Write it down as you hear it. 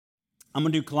I'm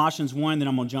going to do Colossians 1, then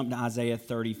I'm going to jump to Isaiah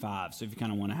 35, so if you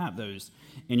kind of want to have those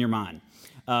in your mind.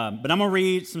 But I'm going to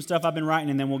read some stuff I've been writing,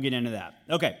 and then we'll get into that.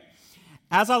 Okay.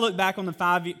 As I look back on the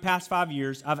past 5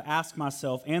 years, I've asked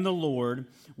myself and the Lord,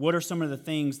 what are some of the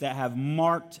things that have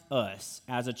marked us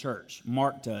as a church?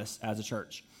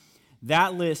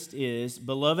 That list is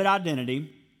beloved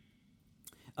identity,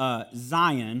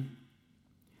 Zion,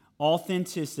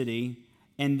 authenticity,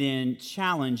 and then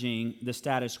challenging the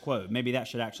status quo. Maybe that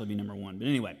should actually be number 1. But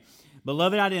anyway,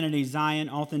 beloved identity, Zion,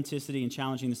 authenticity, and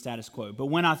challenging the status quo. But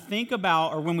when I think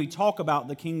about, or when we talk about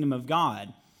the kingdom of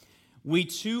God, we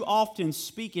too often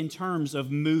speak in terms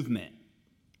of movement.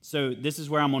 So this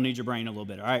is where I'm going to need your brain a little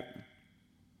bit, all right?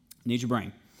 Need your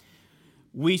brain.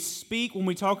 We speak, when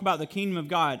we talk about the kingdom of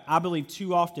God, I believe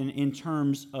too often in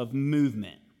terms of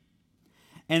movement.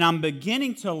 And I'm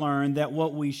beginning to learn that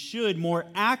what we should more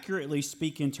accurately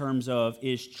speak in terms of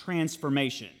is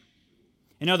transformation.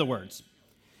 In other words,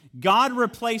 God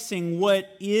replacing what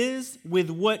is with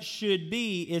what should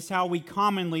be is how we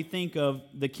commonly think of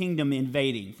the kingdom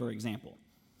invading, for example.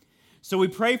 So we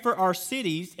pray for our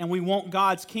cities, and we want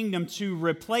God's kingdom to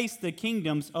replace the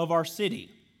kingdoms of our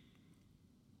city.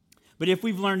 But if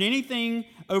we've learned anything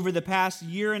over the past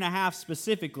year and a half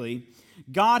specifically,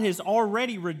 God has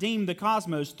already redeemed the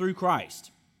cosmos through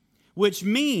Christ, which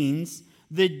means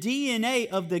the DNA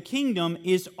of the kingdom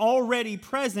is already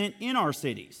present in our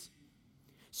cities.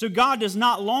 So God does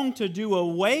not long to do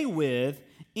away with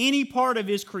any part of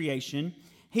His creation.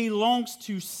 He longs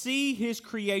to see His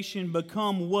creation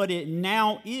become what it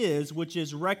now is, which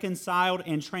is reconciled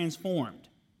and transformed.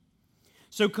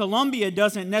 So Columbia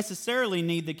doesn't necessarily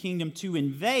need the kingdom to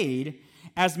invade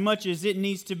as much as it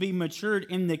needs to be matured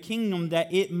in the kingdom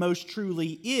that it most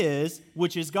truly is,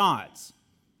 which is God's.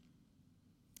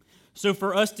 So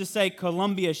for us to say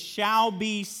Columbia shall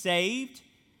be saved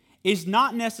is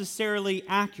not necessarily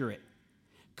accurate.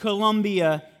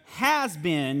 Columbia has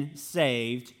been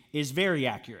saved is very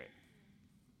accurate.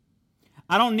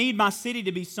 I don't need my city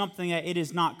to be something that it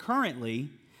is not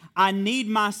currently. I need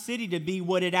my city to be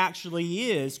what it actually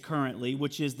is currently,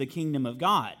 which is the kingdom of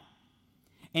God.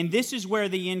 And this is where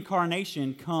the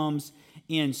incarnation comes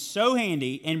in so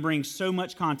handy and brings so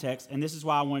much context. And this is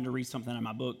why I wanted to read something in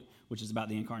my book, which is about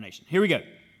the incarnation. Here we go.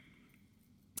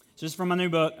 So this is from my new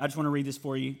book. I just want to read this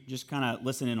for you. Just kind of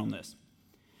listen in on this.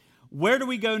 Where do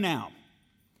we go now?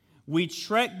 We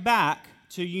trek back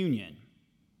to Union.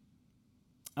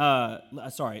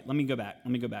 Sorry, let me go back. I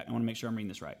want to make sure I'm reading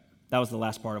this right. That was the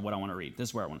last part of what I want to read. This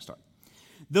is where I want to start.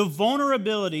 The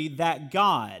vulnerability that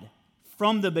God,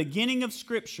 from the beginning of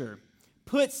Scripture,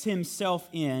 puts Himself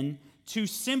in to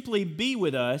simply be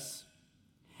with us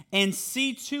and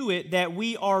see to it that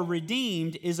we are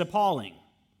redeemed is appalling.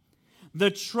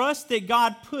 The trust that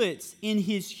God puts in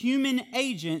His human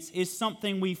agents is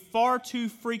something we far too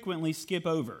frequently skip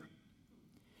over.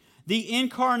 The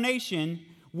incarnation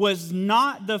was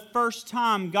not the first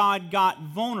time God got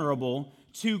vulnerable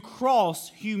to cross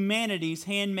humanity's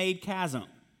handmade chasm.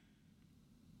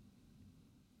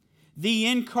 The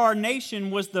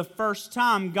incarnation was the first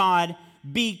time God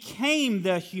became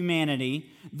the humanity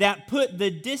that put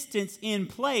the distance in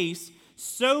place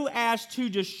so as to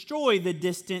destroy the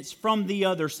distance from the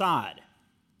other side.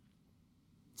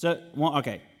 So,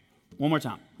 okay, one more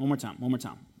time.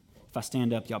 If I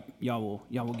stand up, y'all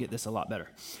will get this a lot better.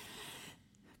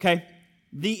 Okay,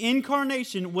 the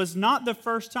incarnation was not the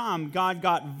first time God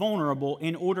got vulnerable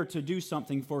in order to do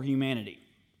something for humanity.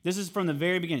 This is from the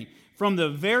very beginning. From the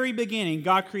very beginning,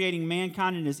 God creating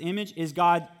mankind in His image is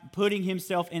God putting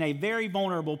Himself in a very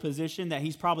vulnerable position that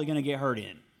He's probably going to get hurt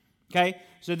in. Okay?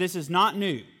 So this is not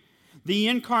new. The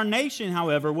incarnation,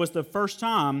 however, was the first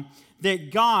time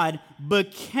that God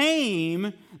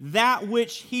became that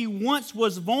which He once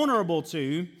was vulnerable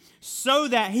to so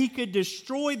that He could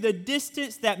destroy the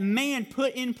distance that man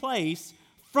put in place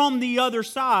from the other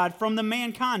side, from the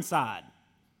mankind side.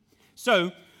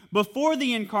 So, before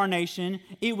the incarnation,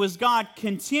 it was God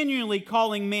continually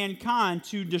calling mankind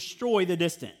to destroy the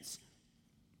distance.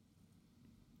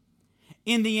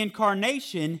 In the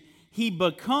incarnation, He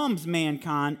becomes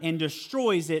mankind and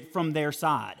destroys it from their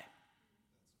side.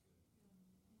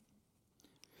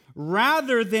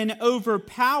 Rather than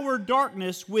overpower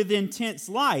darkness with intense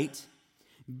light,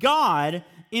 God,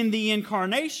 in the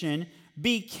incarnation,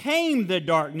 became the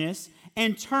darkness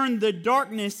and turned the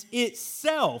darkness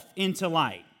itself into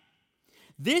light.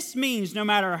 This means no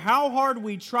matter how hard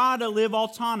we try to live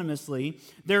autonomously,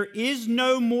 there is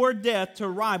no more death to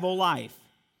rival life.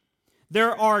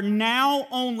 There are now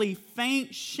only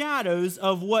faint shadows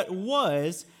of what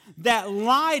was that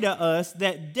lie to us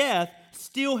that death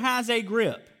still has a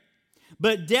grip.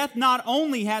 But death not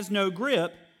only has no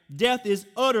grip, death is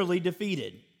utterly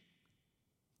defeated.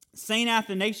 St.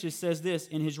 Athanasius says this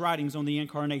in his writings on the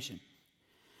Incarnation.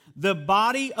 The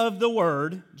body of the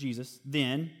Word, Jesus,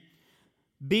 then,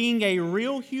 being a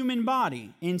real human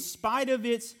body, in spite of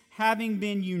its having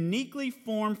been uniquely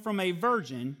formed from a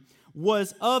virgin,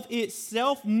 was of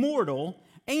itself mortal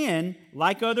and,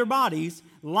 like other bodies,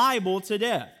 liable to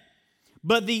death.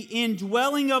 But the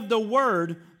indwelling of the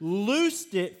Word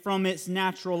loosed it from its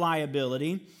natural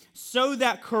liability so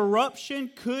that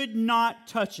corruption could not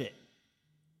touch it.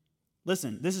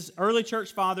 Listen, this is early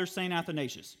church father St.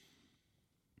 Athanasius.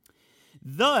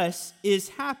 Thus is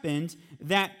happened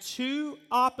that two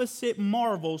opposite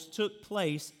marvels took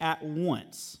place at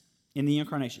once in the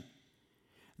Incarnation.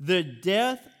 The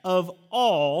death of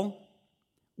all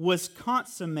was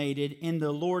consummated in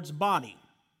the Lord's body.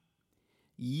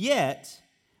 Yet,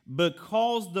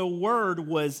 because the Word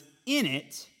was in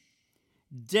it,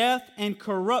 death and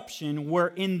corruption were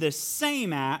in the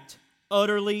same act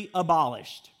utterly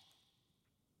abolished.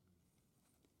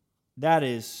 That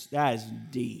is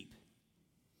deep.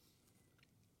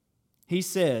 He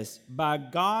says, by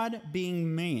God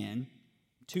being man,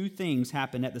 two things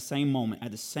happened at the same moment,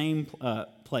 at the same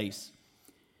place.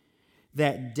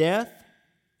 That death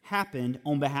happened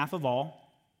on behalf of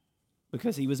all,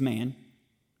 because he was man.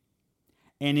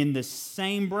 And in the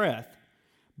same breath,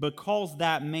 because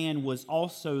that man was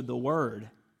also the Word,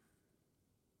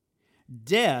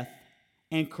 death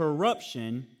and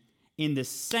corruption in the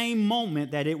same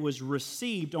moment that it was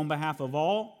received on behalf of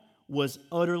all was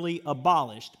utterly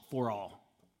abolished for all.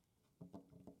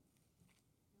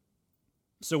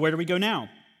 So where do we go now?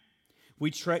 We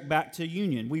trek back to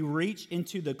union. We reach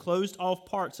into the closed off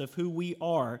parts of who we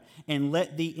are and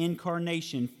let the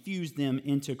Incarnation fuse them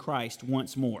into Christ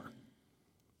once more.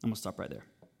 I'm going to stop right there.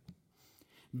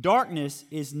 Darkness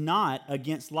is not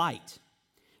against light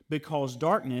because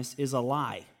darkness is a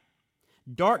lie.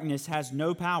 Darkness has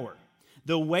no power.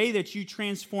 The way that you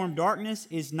transform darkness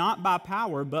is not by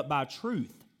power, but by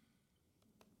truth.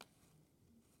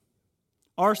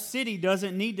 Our city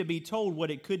doesn't need to be told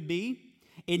what it could be.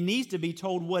 It needs to be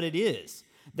told what it is,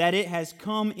 that it has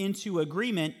come into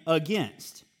agreement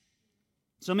against.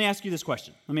 So let me ask you this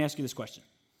question.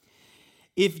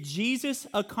 If Jesus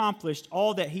accomplished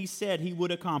all that he said he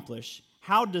would accomplish,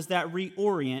 how does that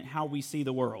reorient how we see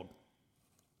the world?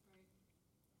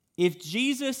 If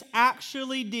Jesus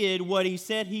actually did what he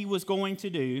said he was going to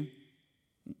do,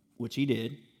 which he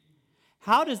did,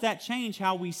 how does that change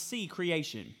how we see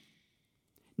creation?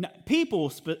 Now, people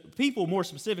more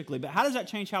specifically, but how does that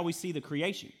change how we see the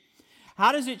creation?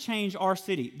 How does it change our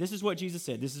city? This is what Jesus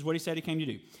said. This is what he said he came to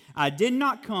do. I did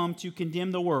not come to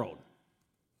condemn the world.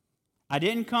 I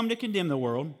didn't come to condemn the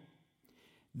world.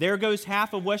 There goes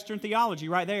half of Western theology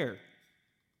right there.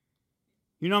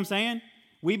 You know what I'm saying?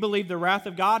 We believe the wrath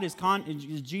of God is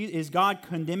God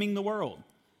condemning the world.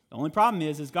 The only problem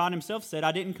is God himself said,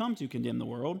 I didn't come to condemn the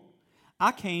world.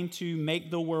 I came to make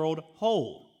the world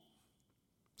whole.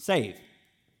 Save.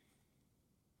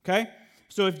 Okay?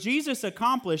 So if Jesus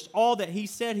accomplished all that he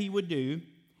said he would do,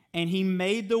 and he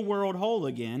made the world whole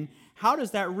again, how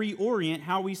does that reorient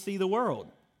how we see the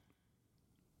world?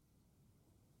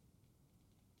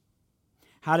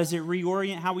 How does it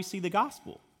reorient how we see the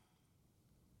gospel?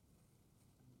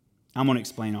 I'm going to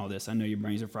explain all this. I know your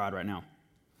brains are fried right now.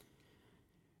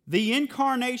 The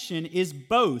Incarnation is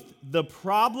both the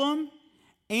problem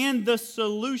and the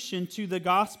solution to the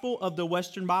gospel of the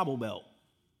Western Bible Belt.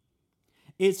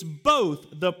 It's both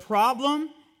the problem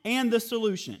and the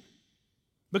solution.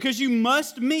 Because you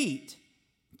must meet,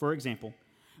 for example,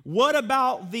 what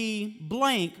about the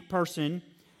blank person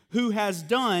who has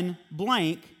done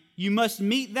blank? You must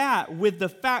meet that with the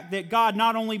fact that God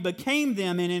not only became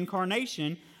them in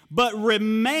incarnation, but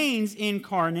remains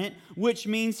incarnate, which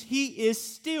means he is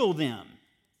still them.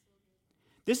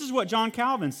 This is what John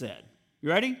Calvin said. You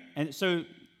ready? And so,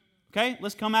 okay,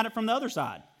 let's come at it from the other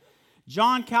side.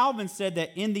 John Calvin said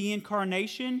that in the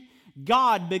incarnation,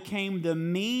 God became the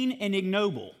mean and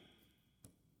ignoble.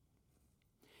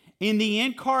 In the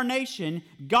incarnation,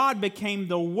 God became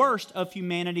the worst of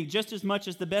humanity just as much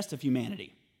as the best of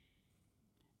humanity.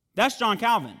 That's John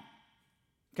Calvin.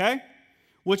 Okay?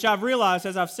 Which I've realized,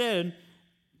 as I've said,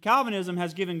 Calvinism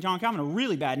has given John Calvin a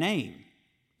really bad name.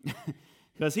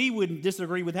 Because he would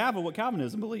disagree with half of what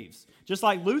Calvinism believes. Just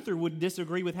like Luther would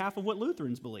disagree with half of what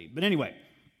Lutherans believe. But anyway,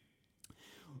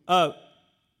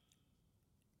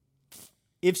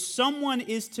 if someone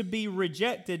is to be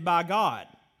rejected by God,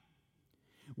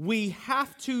 we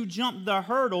have to jump the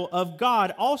hurdle of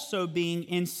God also being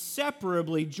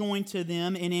inseparably joined to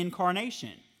them in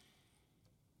incarnation.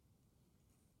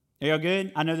 Are y'all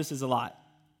good? I know this is a lot.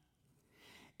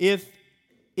 If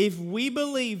we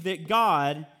believe that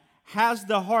God has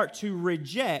the heart to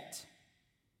reject,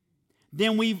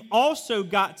 then we've also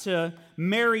got to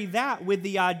marry that with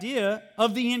the idea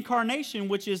of the incarnation,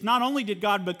 which is not only did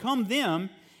God become them,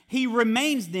 he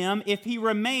remains them if he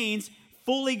remains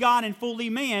fully God and fully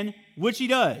man, which he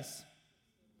does.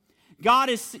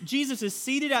 Jesus is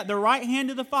seated at the right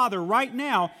hand of the Father right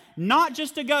now, not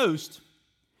just a ghost,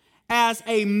 as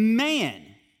a man,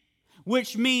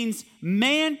 which means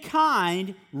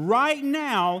mankind right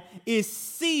now is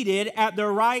seated at the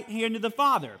right hand of the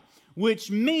Father, which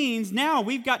means now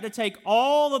we've got to take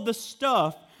all of the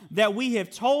stuff that we have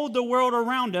told the world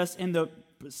around us,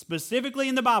 specifically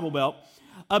in the Bible Belt,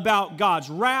 about God's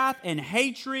wrath and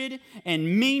hatred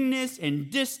and meanness and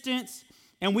distance,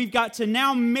 and we've got to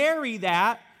now marry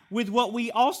that with what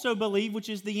we also believe, which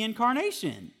is the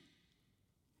incarnation.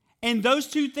 And those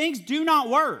two things do not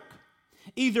work.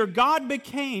 Either God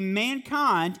became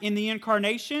mankind in the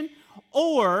incarnation,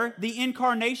 or the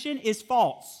incarnation is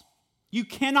false. You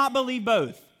cannot believe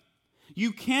both.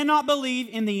 You cannot believe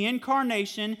in the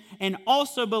incarnation and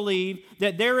also believe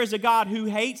that there is a God who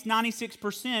hates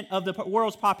 96% of the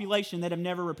world's population that have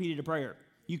never repeated a prayer.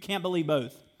 You can't believe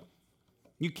both.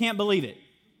 You can't believe it.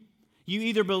 You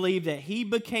either believe that he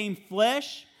became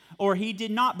flesh or he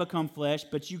did not become flesh,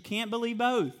 but you can't believe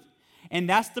both. And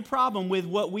that's the problem with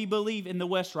what we believe in the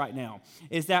West right now,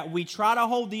 is that we try to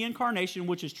hold the incarnation,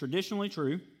 which is traditionally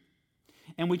true,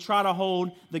 and we try to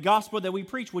hold the gospel that we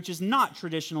preach, which is not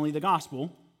traditionally the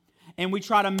gospel, and we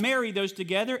try to marry those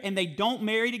together, and they don't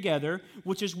marry together,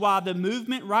 which is why the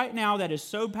movement right now that is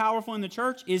so powerful in the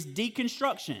church is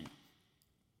deconstruction.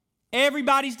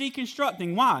 Everybody's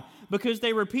deconstructing. Why? Because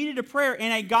they repeated a prayer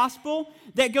in a gospel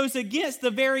that goes against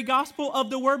the very gospel of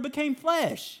the Word became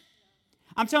flesh.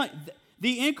 I'm telling you,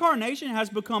 the incarnation has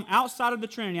become outside of the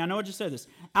Trinity. I know I just said this.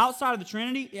 Outside of the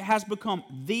Trinity, it has become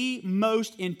the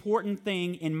most important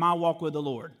thing in my walk with the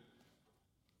Lord.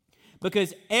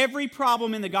 Because every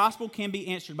problem in the gospel can be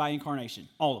answered by incarnation.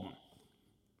 All of them.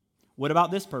 What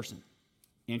about this person?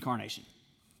 Incarnation.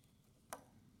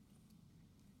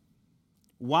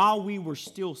 While we were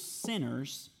still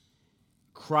sinners,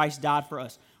 Christ died for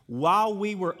us. While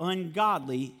we were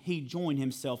ungodly, he joined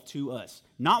himself to us.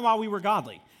 Not while we were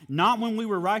godly. Not when we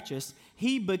were righteous.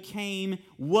 He became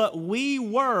what we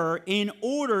were in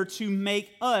order to make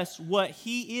us what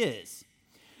he is.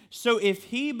 So if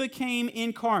he became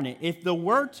incarnate, if the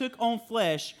Word took on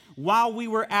flesh while we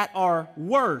were at our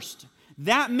worst,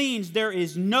 that means there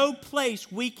is no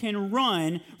place we can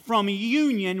run from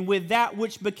union with that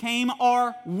which became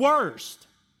our worst.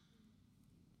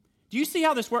 Do you see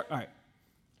how this works? All right.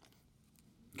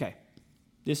 Okay.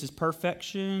 This is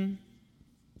perfection.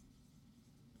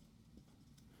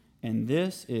 And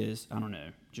this is, I don't know,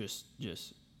 just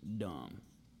dumb.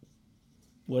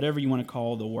 Whatever you want to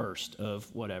call the worst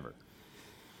of whatever.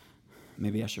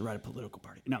 Maybe I should write a political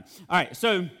party. No. All right,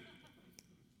 so,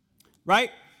 right?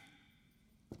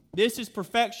 This is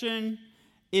perfection.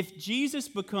 If Jesus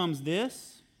becomes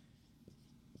this,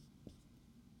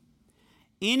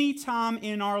 any time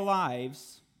in our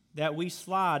lives that we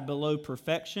slide below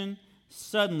perfection,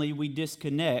 suddenly we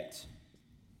disconnect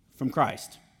from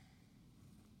Christ.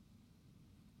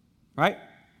 Right?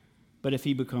 But if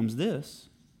he becomes this,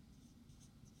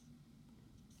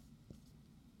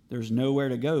 there's nowhere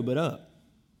to go but up.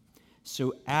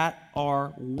 So at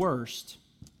our worst,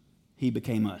 he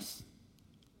became us.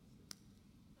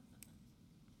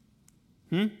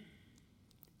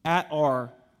 At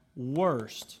our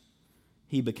worst,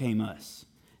 he became us.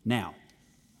 Now,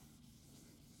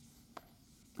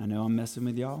 I know I'm messing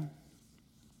with y'all,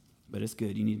 but it's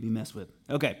good. You need to be messed with.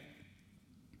 Okay.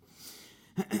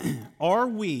 Are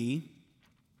we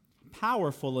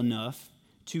powerful enough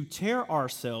to tear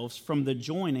ourselves from the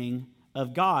joining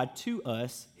of God to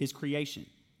us, his creation?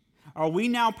 Are we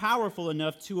now powerful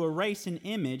enough to erase an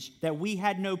image that we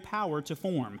had no power to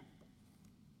form?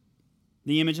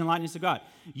 The image and likeness of God.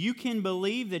 You can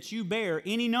believe that you bear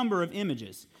any number of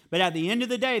images, but at the end of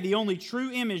the day, the only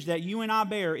true image that you and I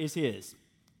bear is his.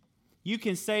 You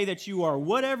can say that you are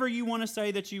whatever you want to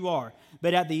say that you are,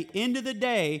 but at the end of the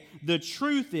day, the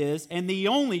truth is, and the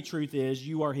only truth is,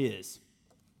 you are his.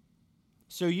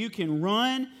 So you can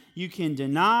run, you can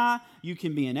deny, you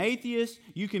can be an atheist,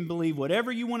 you can believe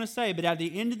whatever you want to say, but at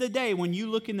the end of the day, when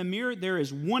you look in the mirror, there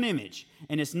is one image,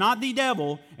 and it's not the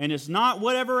devil, and it's not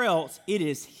whatever else, it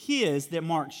is his that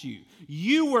marks you.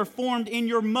 You were formed in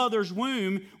your mother's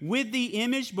womb with the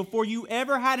image before you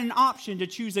ever had an option to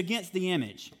choose against the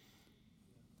image.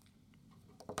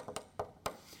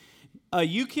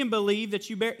 You can believe that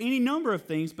you bear any number of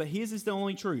things, but his is the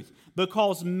only truth.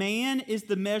 Because man is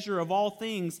the measure of all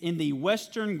things in the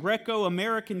Western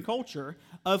Greco-American culture,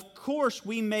 of course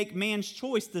we make man's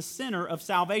choice the center of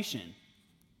salvation.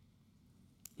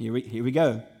 Here we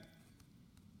go.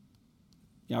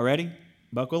 Y'all ready?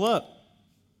 Buckle up.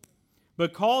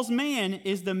 Because man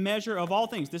is the measure of all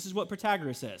things. This is what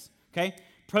Protagoras says, okay?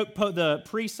 The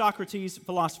pre-Socrates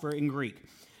philosopher in Greek.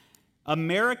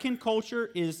 American culture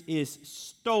is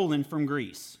stolen from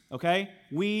Greece, okay?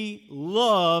 We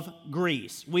love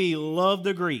Greece. We love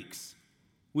the Greeks.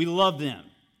 We love them.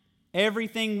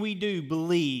 Everything we do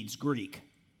bleeds Greek.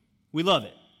 We love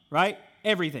it, right?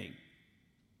 Everything.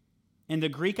 And the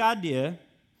Greek idea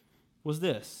was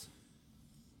this.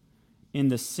 In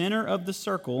the center of the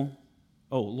circle,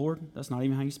 oh, Lord, that's not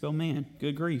even how you spell man.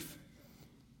 Good grief.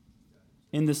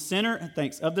 In the center,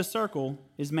 of the circle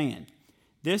is man.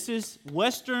 This is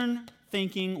Western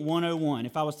Thinking 101.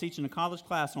 If I was teaching a college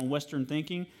class on Western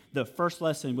thinking, the first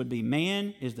lesson would be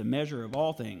man is the measure of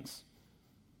all things.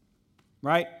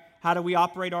 Right? How do we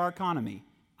operate our economy?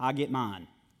 I get mine.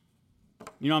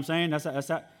 You know what I'm saying?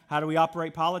 That's how do we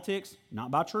operate politics? Not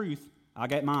by truth. I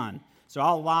get mine. So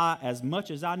I'll lie as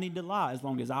much as I need to lie as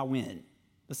long as I win.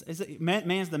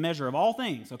 Man's the measure of all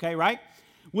things, okay, right?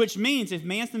 Which means if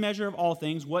man's the measure of all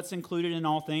things, what's included in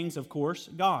all things? Of course,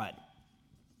 God.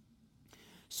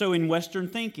 So in Western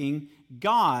thinking,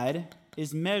 God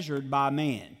is measured by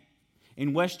man.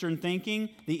 In Western thinking,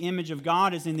 the image of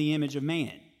God is in the image of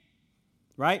man,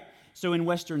 right? So in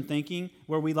Western thinking,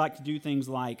 where we like to do things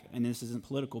like, and this isn't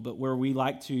political, but where we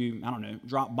like to,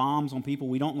 drop bombs on people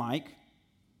we don't like,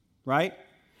 right?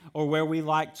 Or where we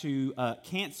like to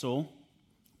cancel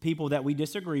people that we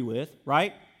disagree with,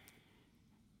 right?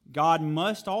 God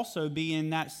must also be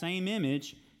in that same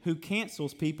image who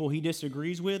cancels people he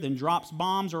disagrees with and drops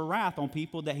bombs or wrath on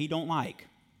people that he don't like.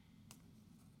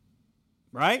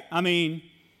 Right?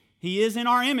 He is in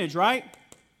our image, right?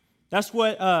 That's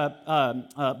what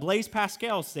Blaise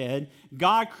Pascal said.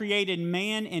 God created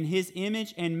man in his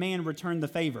image and man returned the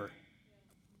favor.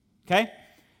 Okay?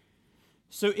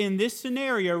 So in this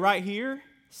scenario right here,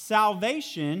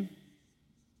 salvation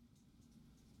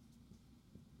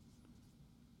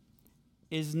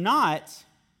is not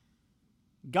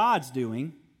God's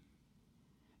doing.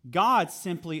 God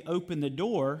simply opened the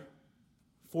door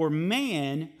for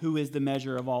man, who is the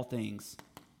measure of all things,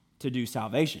 to do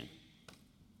salvation.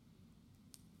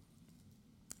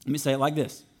 Let me say it like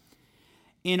this.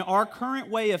 In our current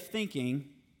way of thinking,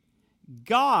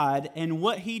 God and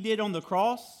what he did on the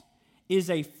cross is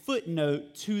a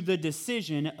footnote to the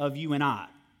decision of you and I.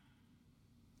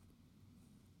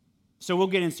 So we'll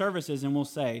get in services and we'll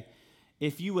say,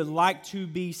 if you would like to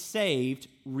be saved,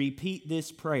 repeat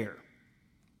this prayer.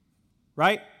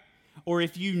 Right? Or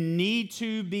if you need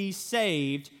to be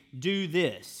saved, do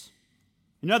this.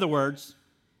 In other words,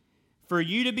 for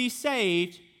you to be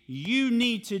saved, you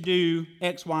need to do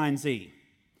X, Y, and Z,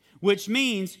 which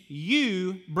means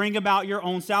you bring about your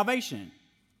own salvation.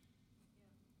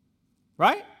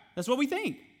 Right? That's what we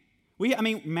think. We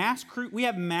have mass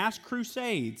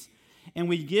crusades, and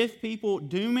we give people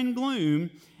doom and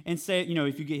gloom and say,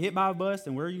 if you get hit by a bus,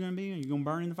 then where are you going to be? You're going to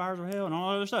burn in the fires of hell and all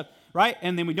that other stuff, right?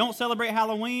 And then we don't celebrate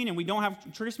Halloween, and we don't have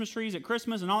Christmas trees at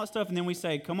Christmas and all that stuff, and then we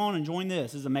say, come on and join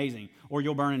this. This is amazing, or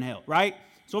you'll burn in hell, right?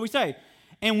 That's what we say.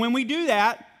 And when we do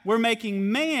that, we're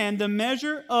making man the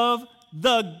measure of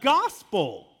the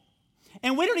gospel.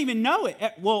 And we don't even know it.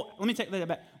 Well, let me take that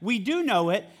back. We do know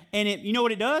it, and you know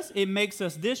what it does? It makes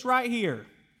us this right here.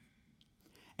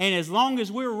 And as long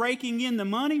as we're raking in the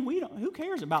money, who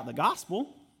cares about the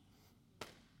gospel?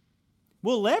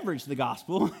 We'll leverage the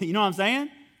gospel. You know what I'm saying?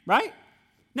 Right?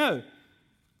 No.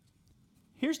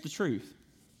 Here's the truth.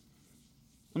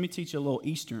 Let me teach you a little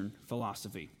Eastern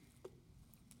philosophy.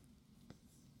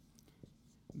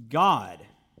 God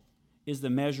is the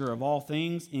measure of all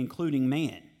things, including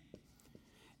man.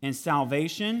 And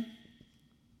salvation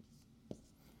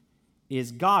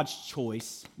is God's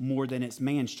choice more than it's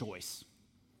man's choice.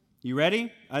 You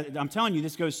ready? I'm telling you,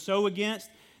 this goes so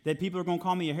against that people are going to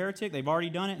call me a heretic. They've already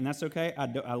done it, and that's okay.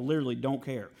 I literally don't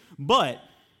care. But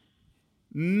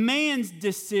man's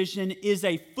decision is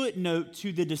a footnote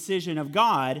to the decision of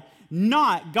God,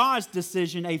 not God's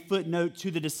decision a footnote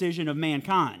to the decision of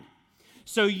mankind.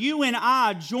 So you and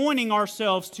I joining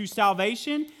ourselves to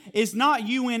salvation is not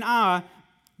you and I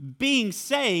being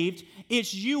saved.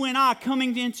 It's you and I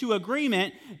coming into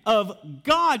agreement of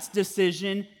God's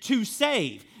decision to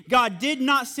save. God did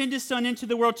not send his son into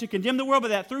the world to condemn the world, but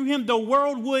that through him the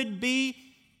world would be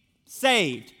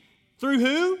saved. Through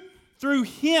who? Through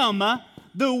him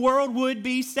the world would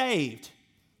be saved.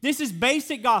 This is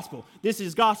basic gospel. This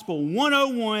is gospel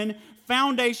 101,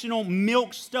 foundational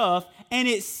milk stuff, and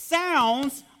it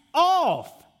sounds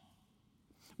off.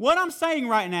 What I'm saying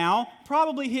right now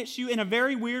probably hits you in a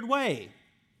very weird way,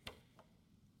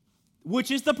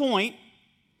 which is the point,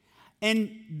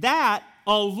 and that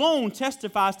alone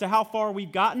testifies to how far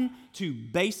we've gotten to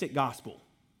basic gospel.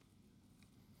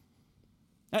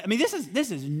 I mean, this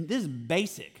is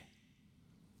basic.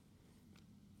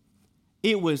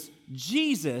 It was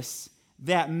Jesus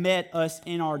that met us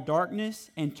in our darkness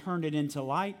and turned it into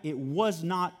light. It was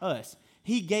not us.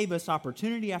 He gave us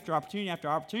opportunity after opportunity after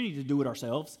opportunity to do it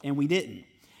ourselves, and we didn't.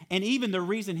 And even the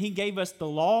reason he gave us the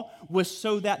law was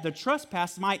so that the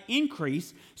trespass might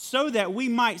increase, so that we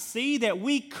might see that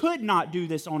we could not do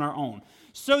this on our own,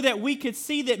 so that we could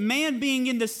see that man being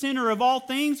in the center of all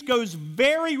things goes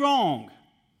very wrong.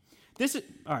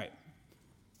 All right,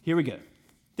 here we go.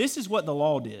 This is what the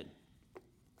law did.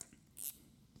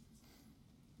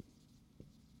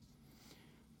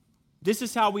 This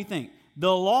is how we think.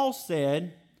 The law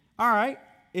said, all right,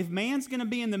 if man's going to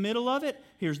be in the middle of it,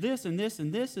 here's this and this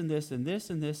and this and this and this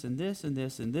and this and this and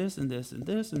this and this and this and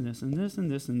this and this and this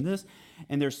and this and this.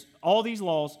 And there's all these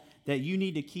laws that you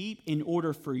need to keep in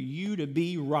order for you to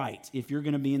be right if you're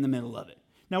going to be in the middle of it.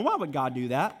 Now, why would God do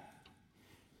that?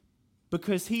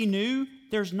 Because he knew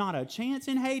there's not a chance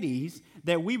in Hades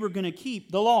that we were going to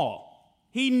keep the law.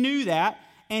 He knew that.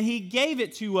 And he gave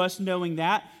it to us knowing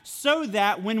that, so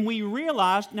that when we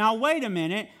realized, now wait a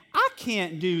minute, I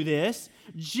can't do this,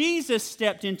 Jesus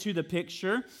stepped into the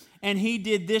picture and he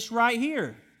did this right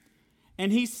here.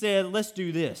 And he said, let's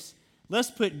do this. Let's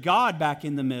put God back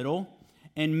in the middle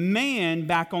and man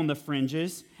back on the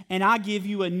fringes, and I give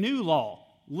you a new law,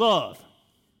 love,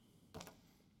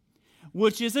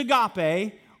 which is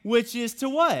agape, which is to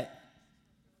what?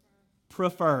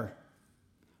 Prefer.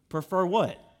 Prefer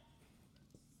what?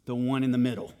 The one in the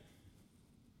middle.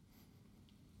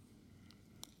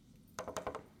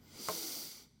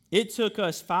 It took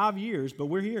us 5 years, but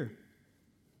we're here.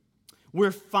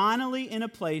 We're finally in a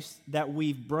place that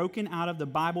we've broken out of the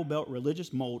Bible Belt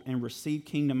religious mold and received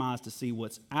kingdom eyes to see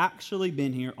what's actually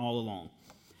been here all along.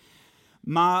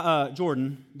 My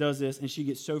Jordan does this, and she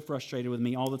gets so frustrated with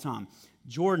me all the time.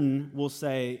 Jordan will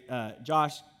say,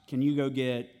 Josh, can you go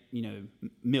get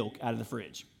milk out of the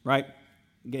fridge, right?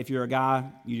 If you're a guy,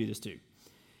 you do this too.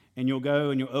 And you'll go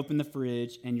and you'll open the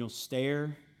fridge and you'll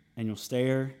stare and you'll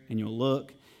stare and you'll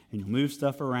look and you'll move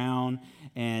stuff around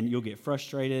and you'll get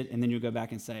frustrated, and then you'll go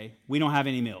back and say, we don't have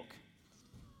any milk.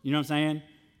 You know what I'm saying?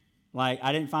 Like,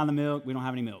 I didn't find the milk, we don't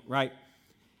have any milk, right?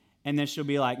 And then she'll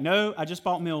be like, no, I just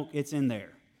bought milk, it's in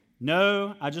there.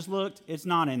 No, I just looked, it's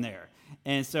not in there.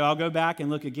 And so I'll go back and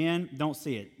look again, don't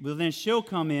see it. Well, then she'll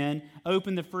come in,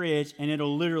 open the fridge, and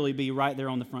it'll literally be right there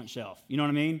on the front shelf. You know what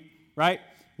I mean? Right?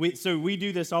 So we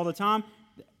do this all the time.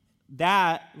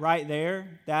 That right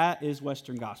there, that is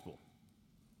Western gospel.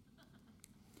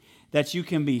 That you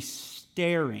can be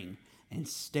staring and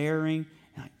staring,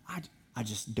 and I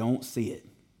just don't see it.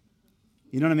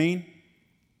 You know what I mean?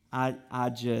 I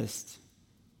just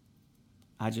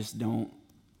don't,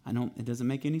 it doesn't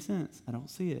make any sense. I don't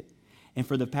see it. And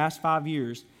for the past 5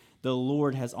 years, the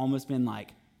Lord has almost been like,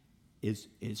 it's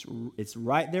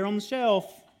right there on the shelf.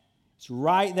 It's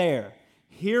right there.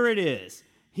 Here it is.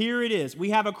 Here it is.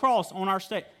 We have a cross on our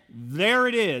stage. There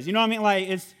it is. You know what I mean? Like,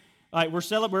 it's like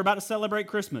we're about to celebrate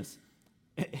Christmas.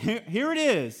 Here it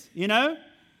is,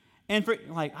 And for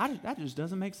that just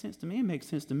doesn't make sense to me. It makes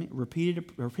sense to me.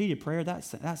 Repeated prayer, that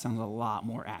sounds a lot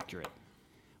more accurate.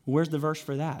 Where's the verse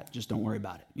for that? Just don't worry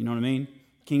about it. You know what I mean?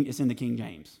 It's in the King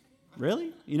James.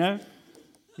 Really? Yeah?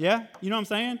 You know what I'm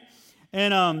saying?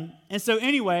 And so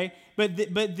anyway, but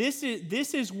this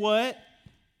is what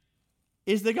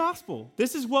is the gospel.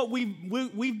 This is what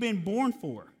we've been born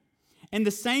for. And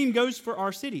the same goes for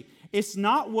our city. It's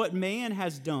not what man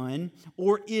has done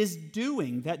or is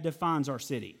doing that defines our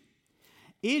city.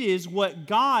 It is what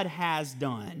God has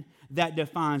done that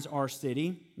defines our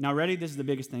city. Now, ready? This is the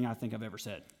biggest thing I think I've ever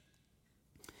said.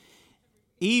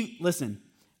 Listen,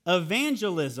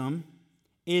 evangelism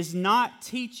is not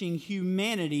teaching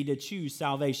humanity to choose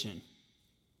salvation.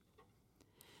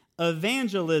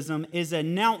 Evangelism is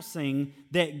announcing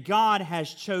that God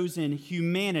has chosen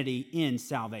humanity in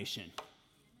salvation.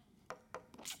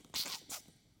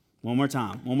 One more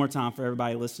time for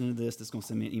everybody listening to this that's going to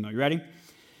send me an email. You ready?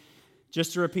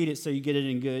 Just to repeat it so you get it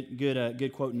in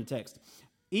good quote in the text.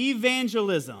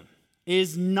 Evangelism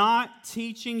is not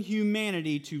teaching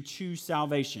humanity to choose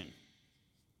salvation.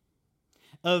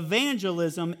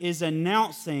 Evangelism is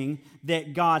announcing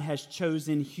that God has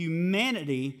chosen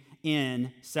humanity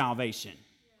in salvation.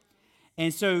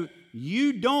 And so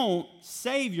you don't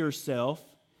save yourself.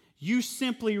 You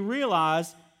simply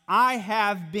realize, I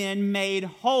have been made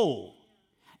whole.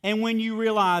 And when you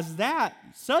realize that,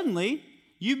 suddenly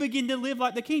you begin to live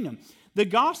like the kingdom. The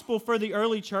gospel for the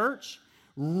early church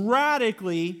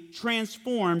radically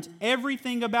transformed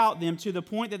everything about them to the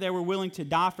point that they were willing to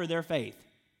die for their faith.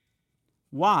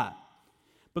 Why?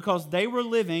 Because they were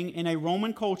living in a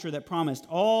Roman culture that promised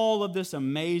all of this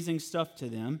amazing stuff to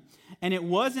them. And it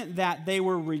wasn't that they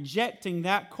were rejecting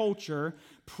that culture,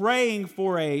 praying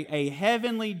for a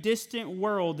heavenly, distant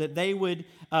world that they would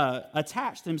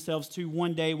attach themselves to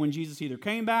one day when Jesus either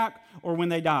came back or when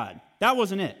they died. That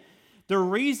wasn't it. The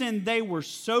reason they were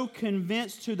so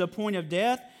convinced to the point of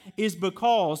death is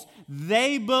because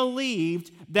they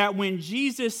believed that when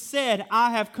Jesus said,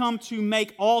 I have come to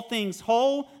make all things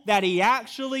whole, that he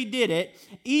actually did it,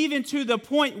 even to the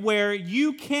point where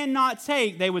you cannot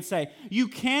take, they would say, you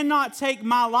cannot take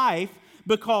my life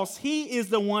because he is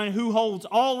the one who holds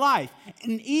all life.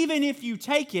 And even if you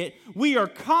take it, we are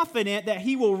confident that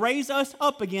he will raise us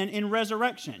up again in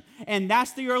resurrection. And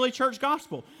that's the early church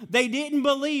gospel. They didn't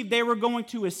believe they were going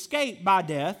to escape by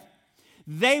death.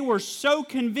 They were so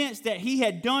convinced that he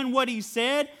had done what he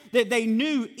said that they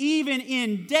knew even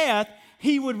in death,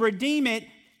 he would redeem it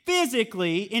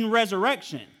physically in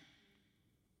resurrection.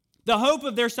 The hope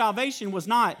of their salvation was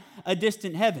not a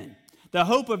distant heaven. The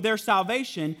hope of their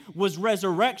salvation was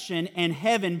resurrection and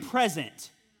heaven present.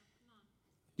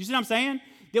 You see what I'm saying?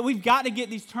 That we've got to get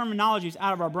these terminologies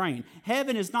out of our brain.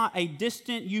 Heaven is not a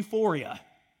distant euphoria.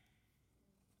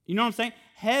 You know what I'm saying?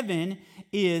 Heaven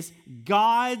is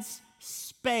God's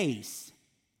space.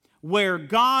 Where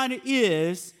God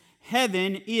is,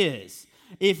 heaven is.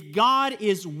 If God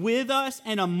is with us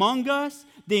and among us,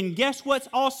 then guess what's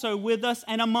also with us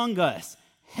and among us?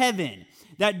 Heaven.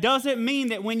 That doesn't mean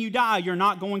that when you die, you're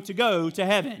not going to go to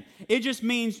heaven. It just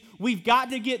means we've got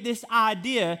to get this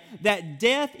idea that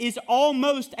death is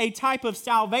almost a type of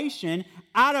salvation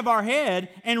out of our head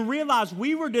and realize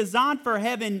we were designed for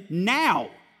heaven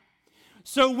now.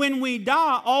 So when we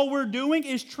die, all we're doing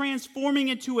is transforming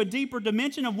into a deeper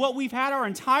dimension of what we've had our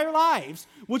entire lives,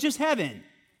 which is heaven.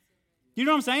 You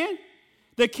know what I'm saying?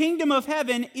 The kingdom of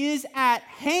heaven is at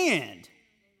hand,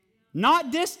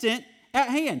 not distant, at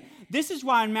hand. This is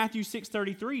why in Matthew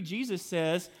 6:33, Jesus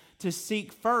says to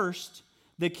seek first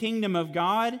the kingdom of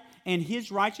God and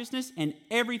his righteousness, and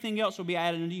everything else will be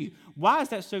added unto you. Why is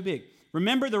that so big?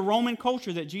 Remember, the Roman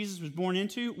culture that Jesus was born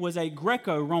into was a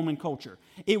Greco-Roman culture.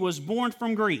 It was born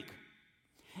from Greek.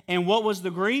 And what was the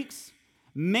Greeks?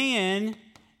 Man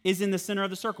is in the center of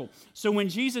the circle. So when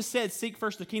Jesus said, seek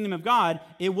first the kingdom of God,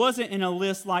 it wasn't in a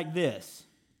list like this.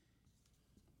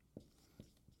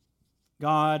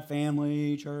 God,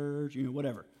 family, church,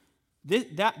 whatever.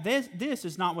 This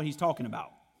is not what he's talking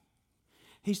about.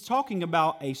 He's talking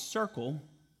about a circle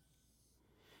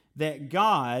that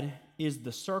God is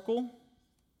the circle.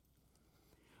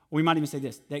 Or we might even say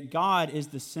this, that God is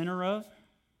the center of.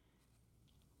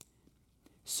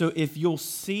 So if you'll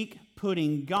seek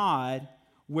putting God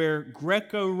where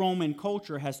Greco-Roman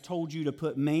culture has told you to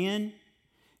put man,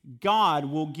 God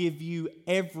will give you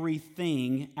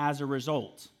everything as a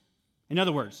result. In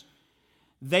other words,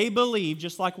 they believe,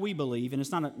 just like we believe, and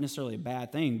it's not necessarily a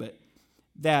bad thing, but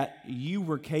that you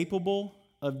were capable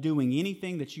of doing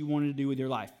anything that you wanted to do with your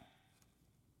life.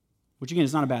 Which, again,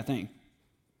 is not a bad thing.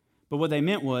 But what they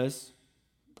meant was,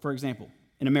 for example,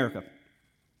 in America,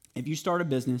 if you start a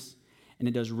business and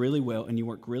it does really well and you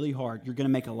work really hard, you're going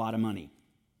to make a lot of money.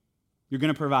 You're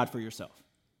going to provide for yourself,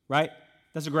 right?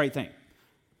 That's a great thing.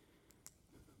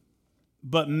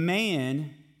 But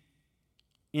man,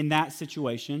 in that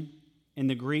situation, in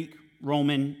the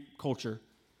Greek-Roman culture,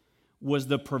 was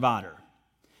the provider.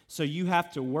 So you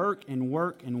have to work and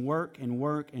work and work and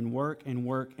work and work and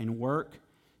work and work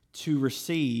to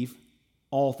receive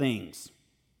all things.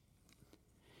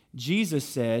 Jesus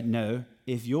said, no,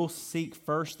 if you'll seek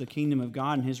first the kingdom of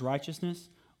God and his righteousness,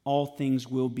 all things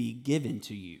will be given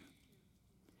to you.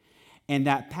 And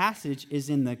that passage is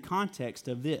in the context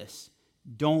of this.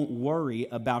 Don't worry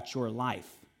about your life.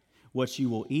 What you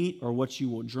will eat or what you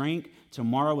will drink,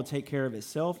 tomorrow will take care of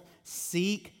itself.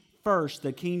 Seek first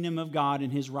the kingdom of God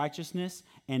and his righteousness,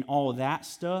 and all that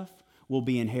stuff will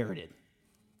be inherited.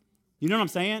 You know what I'm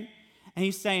saying? And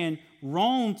he's saying,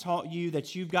 Rome taught you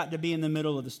that you've got to be in the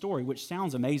middle of the story, which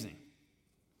sounds amazing.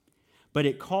 But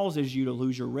it causes you to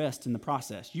lose your rest in the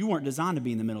process. You weren't designed to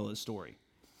be in the middle of the story.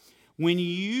 When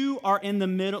you are in the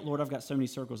middle, Lord, I've got so many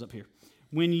circles up here.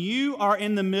 When you are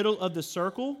in the middle of the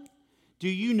circle, do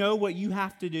you know what you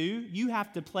have to do? You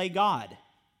have to play God.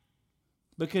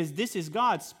 Because this is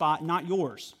God's spot, not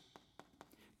yours.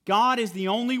 God is the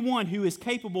only one who is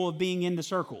capable of being in the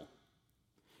circle.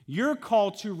 You're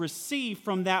called to receive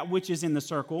from that which is in the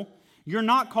circle. You're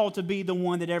not called to be the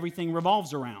one that everything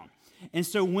revolves around. And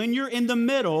so when you're in the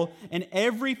middle and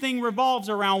everything revolves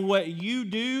around what you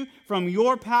do from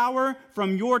your power,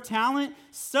 from your talent,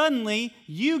 suddenly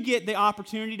you get the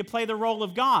opportunity to play the role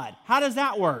of God. How does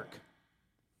that work?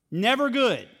 Never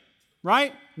good,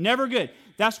 right? Never good.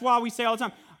 That's why we say all the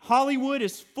time, Hollywood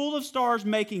is full of stars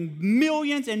making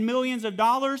millions and millions of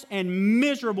dollars and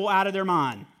miserable out of their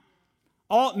mind.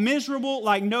 All miserable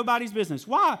like nobody's business.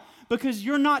 Why? Because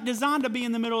you're not designed to be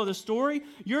in the middle of the story.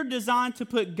 You're designed to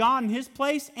put God in his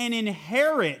place and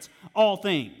inherit all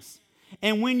things.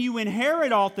 And when you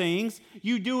inherit all things,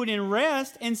 you do it in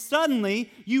rest, and suddenly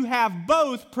you have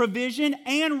both provision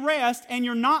and rest, and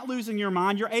you're not losing your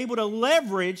mind. You're able to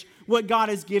leverage what God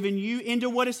has given you into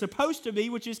what is supposed to be,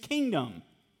 which is kingdom.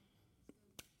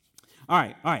 All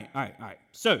right.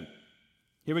 So,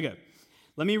 here we go.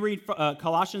 Let me read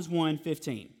Colossians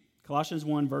 1:15. Colossians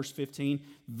 1, verse 15.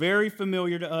 Very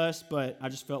familiar to us, but I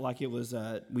just felt like it was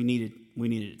we needed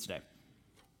it today.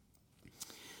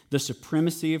 The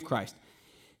supremacy of Christ.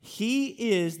 He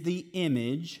is the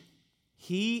image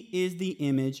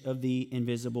of the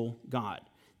invisible God,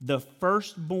 the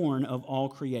firstborn of all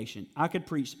creation. I could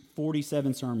preach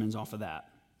 47 sermons off of that.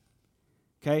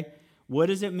 Okay? What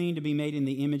does it mean to be made in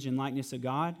the image and likeness of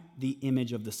God? The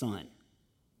image of the Son,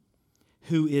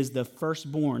 who is the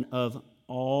firstborn of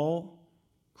all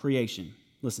creation.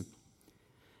 Listen.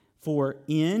 For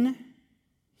in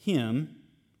him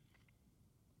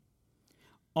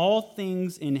all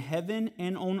things in heaven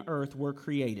and on earth were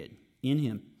created. In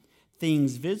him.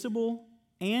 Things visible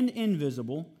and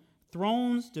invisible,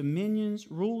 thrones, dominions,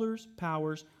 rulers,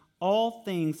 powers, all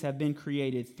things have been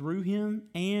created through him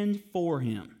and for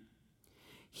him.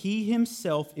 He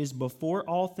himself is before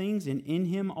all things, and in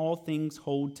him all things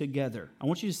hold together. I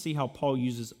want you to see how Paul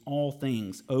uses all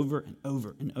things over and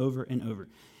over and over and over.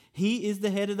 He is the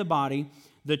head of the body,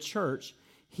 the church.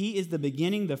 He is the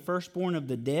beginning, the firstborn of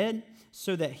the dead,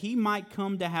 so that he might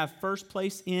come to have first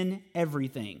place in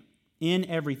everything. In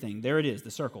everything. There it is,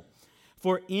 the circle.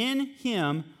 For in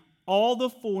him all the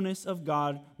fullness of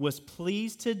God was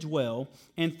pleased to dwell,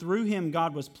 and through him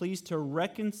God was pleased to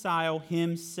reconcile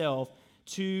himself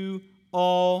to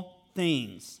all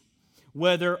things,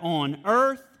 whether on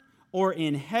earth or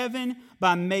in heaven,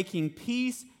 by making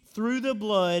peace through the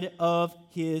blood of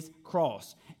his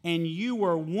cross. And you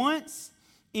were once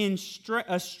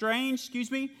estranged,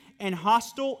 and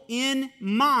hostile in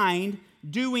mind,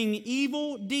 doing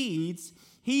evil deeds.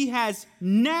 He has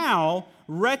now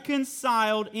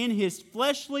reconciled in his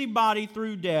fleshly body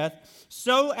through death,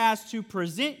 so as to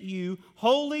present you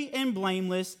holy and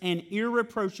blameless and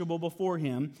irreproachable before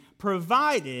him,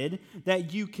 provided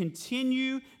that you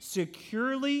continue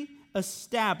securely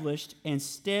established and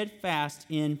steadfast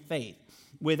in faith,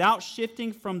 without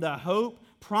shifting from the hope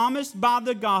promised by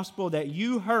the gospel that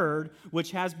you heard,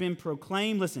 which has been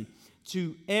proclaimed, listen,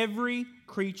 to every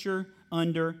creature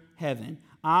under heaven.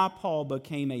 I, Paul,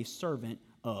 became a servant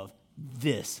of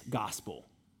this gospel.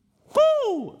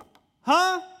 Whoo!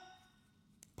 Huh?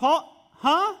 Paul?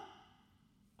 Huh?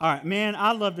 All right, man,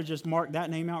 I'd love to just mark that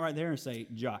name out right there and say,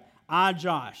 Josh. I,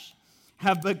 Josh,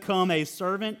 have become a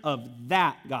servant of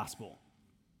that gospel.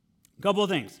 A couple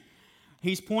of things.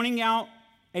 He's pointing out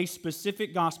a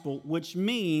specific gospel, which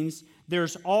means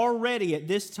there's already at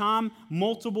this time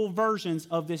multiple versions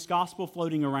of this gospel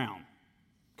floating around.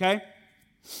 Okay?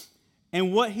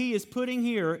 And what he is putting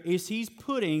here is he's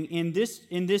putting in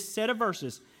this set of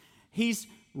verses, he's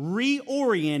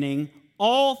reorienting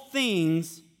all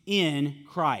things in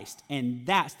Christ. And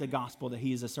that's the gospel that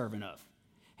he is a servant of.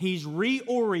 He's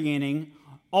reorienting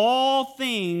all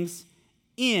things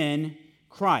in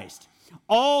Christ.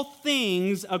 All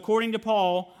things, according to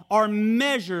Paul, are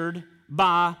measured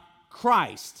by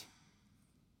Christ.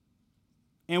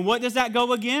 And what does that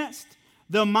go against?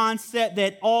 The mindset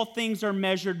that all things are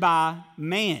measured by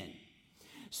man.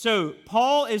 So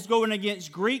Paul is going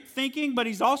against Greek thinking, but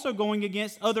he's also going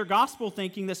against other gospel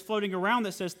thinking that's floating around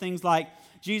that says things like,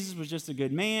 Jesus was just a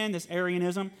good man, this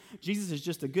Arianism. Jesus is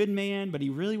just a good man, but he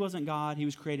really wasn't God. He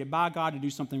was created by God to do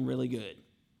something really good.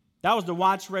 That was the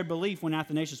widespread belief when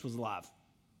Athanasius was alive.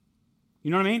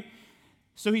 You know what I mean?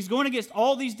 So he's going against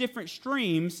all these different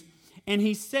streams, and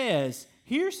he says,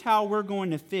 here's how we're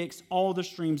going to fix all the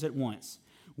streams at once.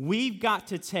 We've got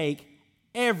to take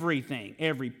everything,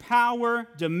 every power,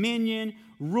 dominion,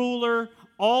 ruler,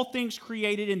 all things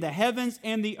created in the heavens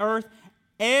and the earth,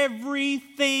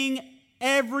 everything,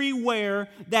 everywhere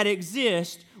that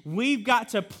exists, we've got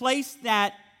to place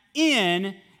that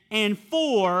in and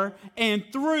for and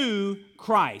through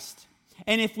Christ.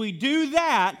 And if we do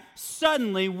that,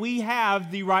 suddenly we have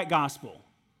the right gospel.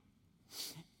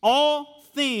 All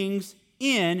things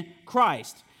in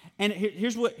Christ. And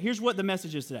here's what the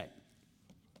message is today.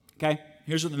 Okay?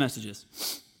 Here's what the message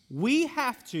is. We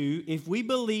have to, if we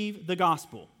believe the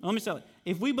gospel, let me say it,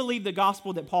 if we believe the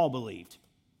gospel that Paul believed,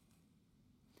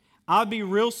 I'd be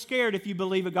real scared if you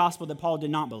believe a gospel that Paul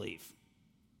did not believe.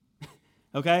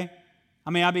 Okay? I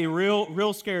mean, I'd be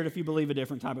real scared if you believe a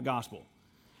different type of gospel.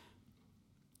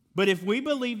 But if we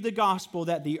believe the gospel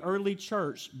that the early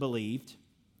church believed,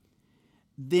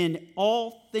 then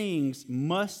all things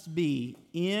must be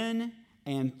in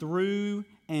and through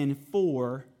and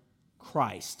for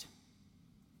Christ.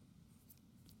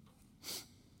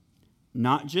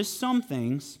 Not just some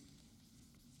things.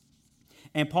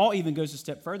 And Paul even goes a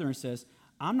step further and says,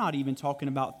 I'm not even talking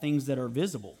about things that are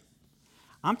visible.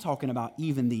 I'm talking about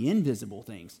even the invisible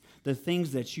things, the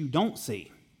things that you don't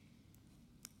see.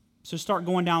 So start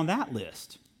going down that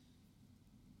list.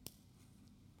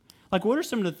 Like, what are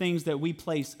some of the things that we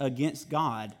place against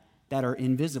God that are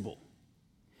invisible?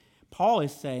 Paul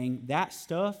is saying that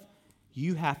stuff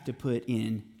you have to put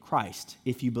in Christ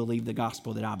if you believe the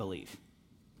gospel that I believe.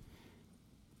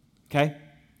 Okay?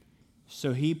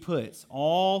 So he puts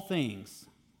all things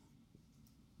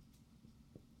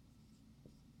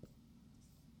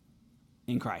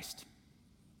in Christ.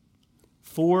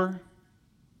 For,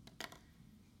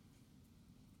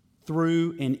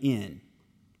 through, and in.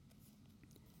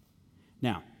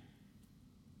 Now,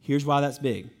 here's why that's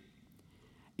big.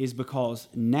 Is because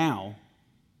now,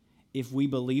 if we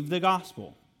believe the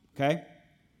gospel, okay,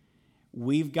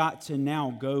 we've got to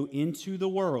now go into the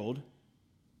world,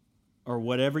 or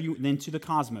into the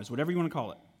cosmos, whatever you want to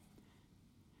call it.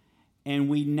 And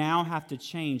we now have to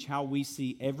change how we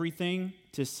see everything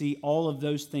to see all of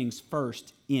those things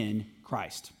first in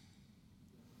Christ.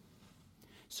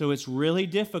 So it's really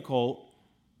difficult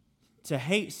to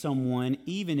hate someone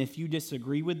even if you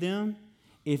disagree with them,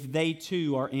 if they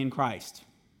too are in Christ.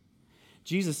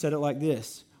 Jesus said it like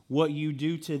this: what you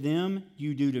do to them,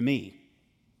 you do to me.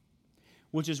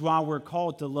 Which is why we're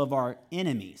called to love our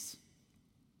enemies.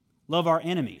 Love our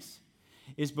enemies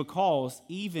is because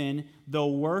even the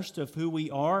worst of who we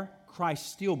are,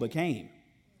 Christ still became.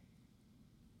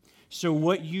 So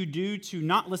what you do to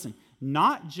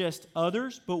not just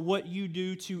others, but what you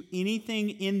do to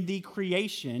anything in the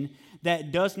creation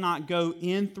that does not go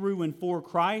in, through, and for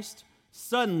Christ,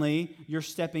 suddenly you're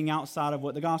stepping outside of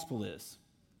what the gospel is.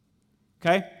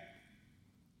 Okay?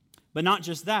 But not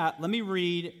just that. Let me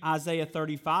read Isaiah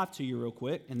 35 to you real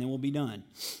quick, and then we'll be done.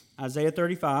 Isaiah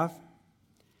 35.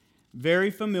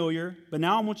 Very familiar, but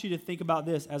now I want you to think about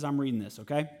this as I'm reading this,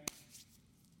 okay?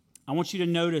 I want you to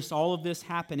notice all of this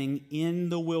happening in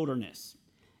the wilderness.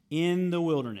 In the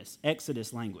wilderness.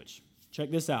 Exodus language. Check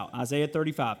this out. Isaiah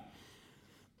 35.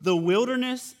 The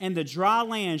wilderness and the dry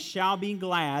land shall be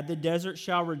glad. The desert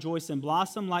shall rejoice and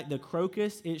blossom. Like the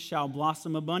crocus, it shall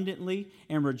blossom abundantly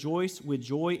and rejoice with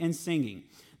joy and singing.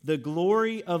 The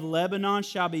glory of Lebanon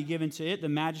shall be given to it, the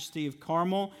majesty of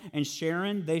Carmel and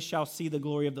Sharon. They shall see the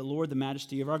glory of the Lord, the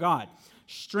majesty of our God.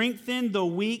 Strengthen the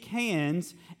weak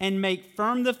hands and make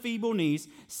firm the feeble knees.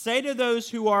 Say to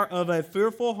those who are of a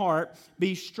fearful heart,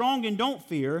 be strong and don't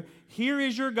fear. Here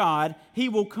is your God. He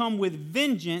will come with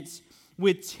vengeance,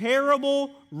 with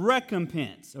terrible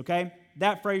recompense. Okay?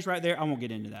 That phrase right there, I won't get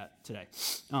into that today.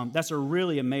 That's a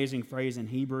really amazing phrase in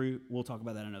Hebrew. We'll talk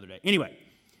about that another day. Anyway.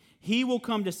 He will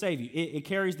come to save you. It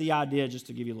carries the idea, just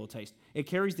to give you a little taste, it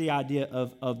carries the idea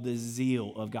of the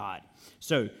zeal of God.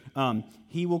 So,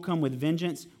 he will come with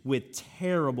vengeance, with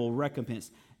terrible recompense.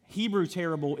 Hebrew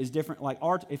terrible is different. Like,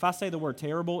 if I say the word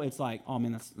terrible, it's like, oh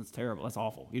man, that's terrible. That's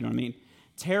awful. You know what I mean?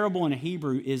 Terrible in a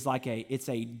Hebrew is like it's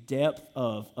a depth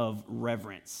of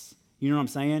reverence. You know what I'm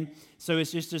saying? So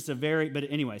it's just a very, but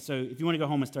anyway, so if you want to go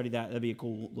home and study that, that'd be a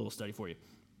cool little study for you.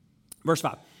 Verse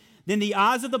 5. Then the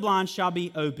eyes of the blind shall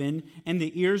be opened, and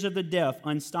the ears of the deaf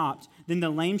unstopped. Then the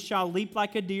lame shall leap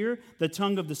like a deer, the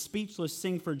tongue of the speechless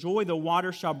sing for joy. The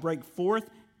water shall break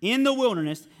forth in the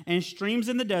wilderness, and streams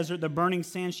in the desert. The burning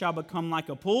sand shall become like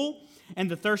a pool, and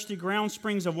the thirsty ground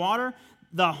springs of water.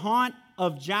 The haunt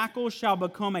of jackals shall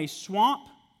become a swamp.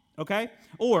 Okay?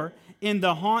 Or, in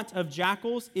the haunt of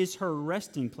jackals is her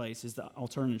resting place, is the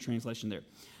alternative translation there.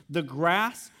 The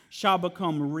grass shall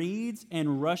become reeds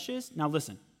and rushes. Now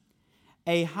listen.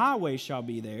 A highway shall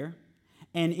be there,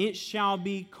 and it shall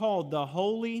be called the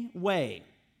Holy Way.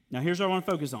 Now, here's what I want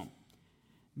to focus on.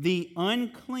 The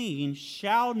unclean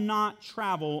shall not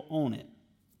travel on it.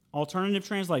 Alternative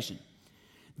translation.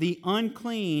 The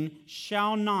unclean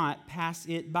shall not pass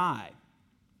it by.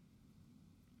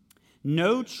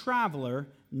 No traveler,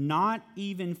 not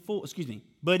even full,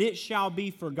 but it shall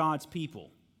be for God's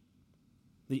people.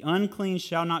 The unclean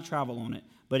shall not travel on it,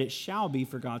 but it shall be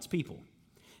for God's people.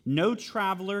 No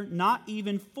traveler, not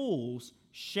even fools,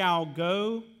 shall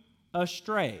go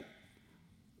astray.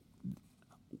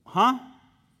 Huh?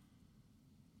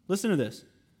 Listen to this.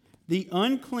 The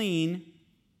unclean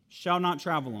shall not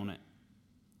travel on it.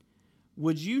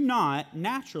 Would you not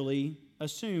naturally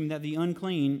assume that the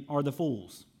unclean are the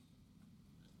fools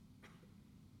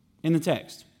in the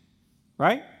text?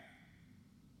 Right?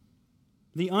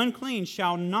 The unclean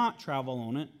shall not travel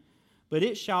on it, but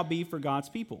it shall be for God's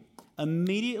people.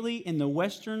 Immediately, in the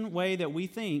Western way that we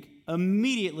think,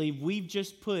 immediately we've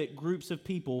just put groups of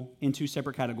people in two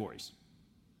separate categories.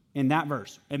 In that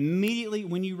verse. Immediately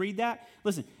when you read that,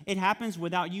 listen, it happens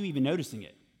without you even noticing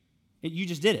it. You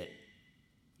just did it.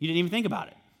 You didn't even think about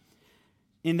it.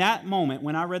 In that moment,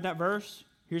 when I read that verse,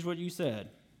 here's what you said.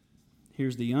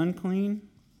 Here's the unclean,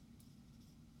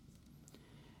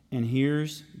 and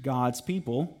here's God's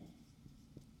people.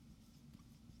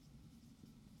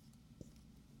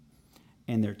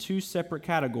 And they're two separate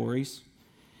categories.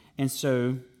 And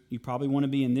so you probably want to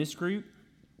be in this group,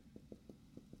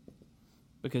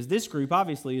 because this group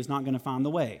obviously is not going to find the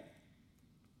way.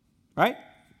 Right?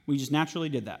 We just naturally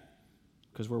did that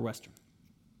because we're Western.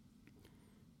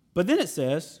 But then it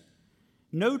says,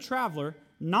 no traveler,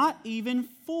 not even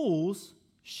fools,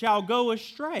 shall go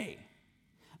astray.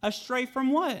 Astray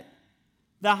from what?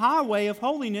 The highway of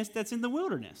holiness that's in the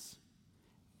wilderness.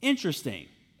 Interesting.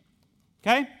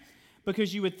 Okay?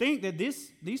 Because you would think that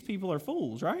these people are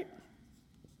fools, right?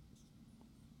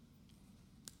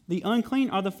 The unclean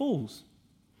are the fools.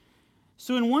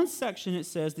 So in one section it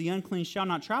says, the unclean shall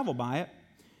not travel by it.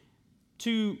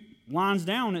 2 lines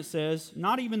down it says,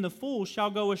 not even the fool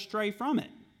shall go astray from it.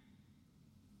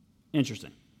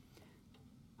 Interesting.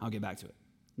 I'll get back to it.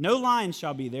 No lion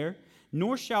shall be there,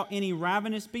 nor shall any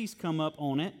ravenous beast come up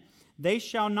on it. They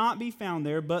shall not be found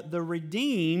there, but the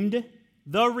redeemed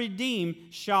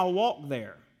shall walk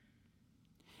there.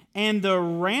 And the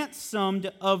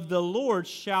ransomed of the Lord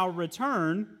shall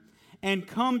return and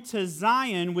come to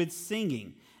Zion with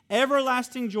singing.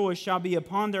 Everlasting joy shall be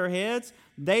upon their heads.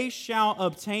 They shall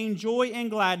obtain joy and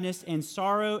gladness, and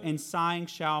sorrow and sighing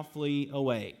shall flee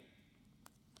away.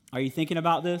 Are you thinking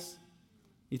about this?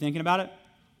 You thinking about it?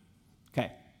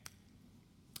 Okay.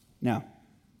 Now,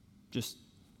 just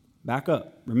back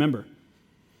up. Remember,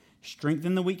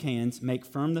 strengthen the weak hands, make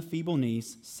firm the feeble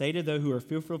knees. Say to those who are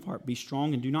fearful of heart, be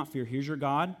strong and do not fear. Here's your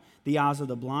God. The eyes of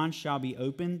the blind shall be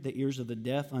opened, the ears of the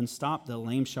deaf unstopped, the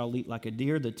lame shall leap like a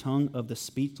deer, the tongue of the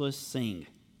speechless sing.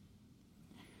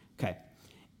 Okay.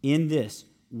 In this,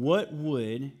 what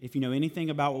would, if you know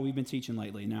anything about what we've been teaching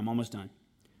lately, now I'm almost done,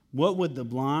 what would the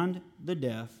blind, the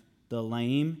deaf, the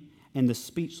lame, and the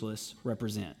speechless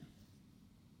represent?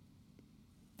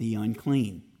 The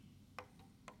unclean.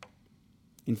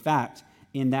 In fact,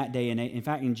 in that day and age, in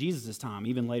fact, in Jesus' time,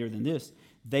 even later than this,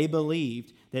 they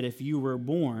believed that if you were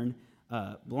born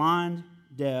blind,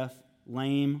 deaf,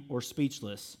 lame, or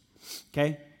speechless,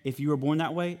 okay, if you were born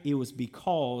that way, it was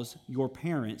because your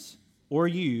parents or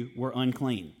you were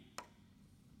unclean.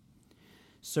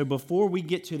 So before we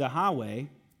get to the highway,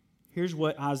 here's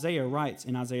what Isaiah writes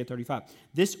in Isaiah 35.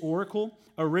 This oracle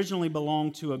originally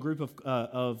belonged to a group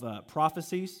of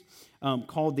prophecies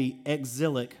called the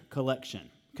Exilic Collection.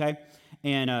 Okay,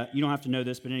 and you don't have to know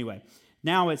this, but anyway,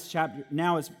 now it's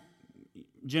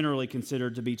generally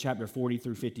considered to be chapter 40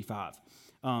 through 55.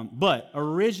 But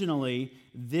originally,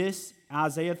 this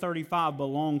Isaiah 35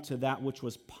 belonged to that which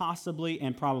was possibly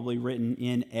and probably written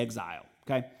in exile.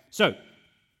 Okay, so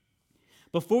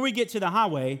before we get to the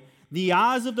highway, the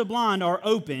eyes of the blind are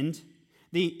opened,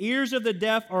 the ears of the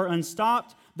deaf are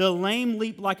unstopped, the lame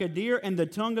leap like a deer, and the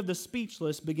tongue of the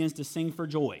speechless begins to sing for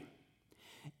joy.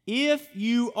 If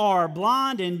you are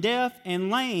blind and deaf and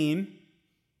lame,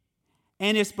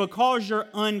 and it's because you're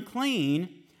unclean,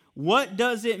 what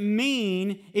does it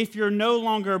mean if you're no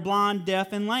longer blind,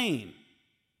 deaf, and lame?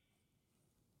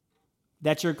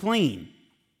 That you're clean.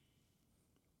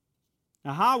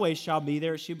 A highway shall be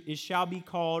there. It shall be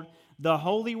called the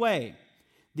holy way.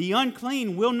 The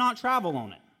unclean will not travel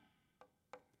on it,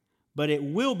 but it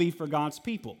will be for God's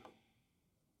people.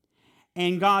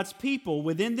 And God's people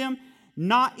within them,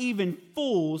 not even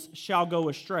fools shall go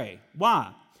astray.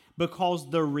 Why? Because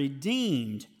the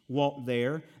redeemed walk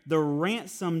there, the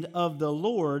ransomed of the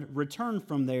Lord return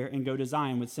from there and go to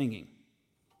Zion with singing.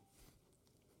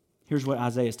 Here's what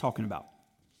Isaiah is talking about.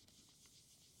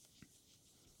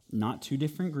 Not two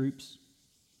different groups.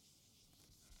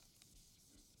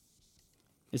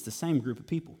 It's the same group of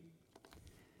people.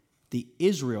 The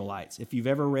Israelites, if you've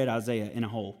ever read Isaiah in a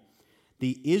whole,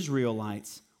 the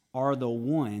Israelites are the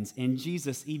ones, and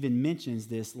Jesus even mentions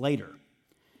this later,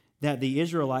 that the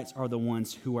Israelites are the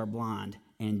ones who are blind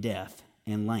and deaf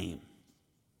and lame.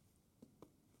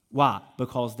 Why?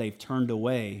 Because they've turned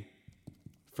away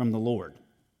from the Lord.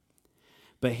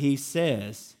 But he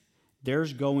says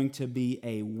there's going to be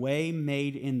a way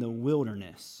made in the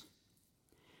wilderness.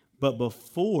 But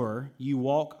before you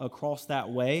walk across that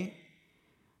way,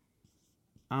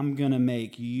 I'm going to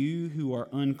make you who are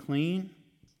unclean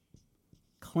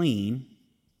clean.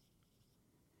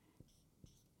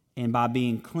 And by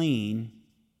being clean,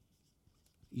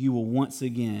 you will once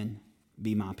again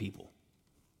be my people.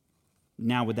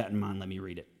 Now, with that in mind, let me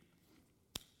read it.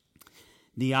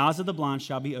 The eyes of the blind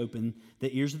shall be opened,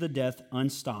 the ears of the deaf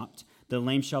unstopped. The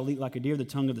lame shall leap like a deer, the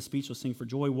tongue of the speechless sing for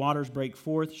joy. Waters break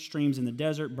forth, streams in the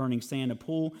desert, burning sand a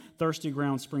pool, thirsty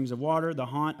ground springs of water. The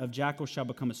haunt of jackals shall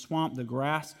become a swamp, the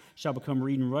grass shall become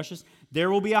reed and rushes. There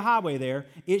will be a highway there,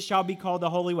 it shall be called the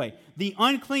holy way. The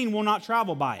unclean will not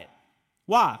travel by it.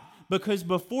 Why? Because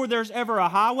before there's ever a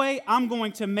highway, I'm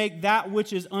going to make that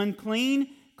which is unclean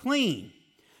clean.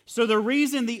 So the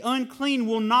reason the unclean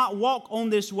will not walk on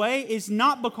this way is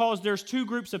not because there's two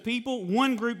groups of people.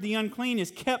 One group, the unclean, is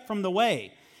kept from the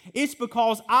way. It's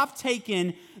because I've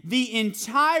taken the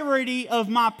entirety of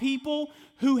my people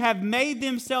who have made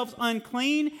themselves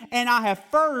unclean, and I have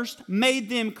first made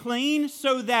them clean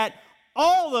so that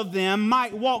all of them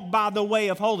might walk by the way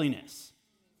of holiness.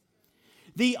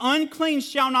 The unclean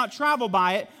shall not travel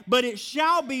by it, but it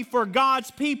shall be for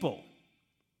God's people.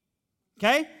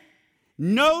 Okay?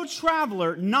 No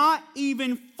traveler, not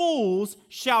even fools,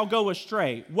 shall go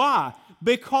astray. Why?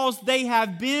 Because they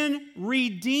have been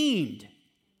redeemed.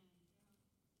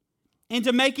 And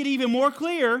to make it even more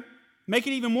clear,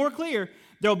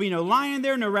 there will be no lion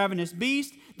there, no ravenous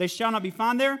beast. They shall not be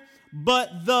found there.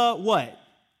 But the what?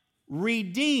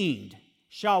 Redeemed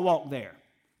shall walk there.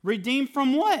 Redeemed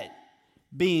from what?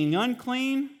 Being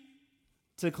unclean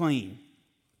to clean.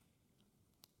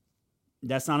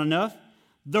 That's not enough.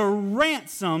 The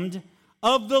ransomed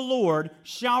of the Lord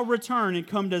shall return and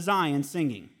come to Zion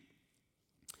singing.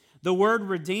 The word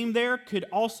redeemed there could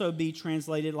also be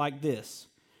translated like this: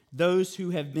 those who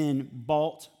have been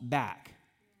bought back.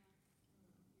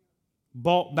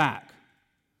 Bought back.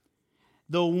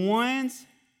 The ones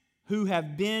who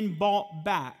have been bought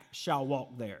back shall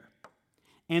walk there.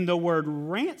 And the word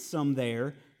ransom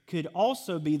there could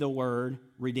also be the word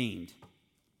redeemed.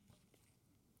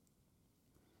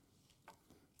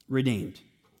 Redeemed.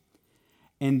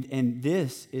 And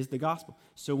this is the gospel.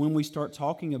 So when we start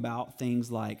talking about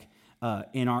things like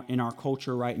in our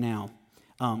culture right now,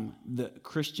 the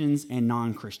Christians and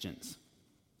non-Christians,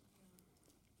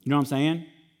 you know what I'm saying?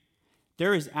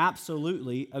 There is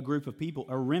absolutely a group of people,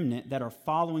 a remnant, that are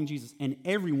following Jesus, and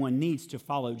everyone needs to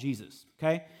follow Jesus,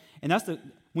 okay? And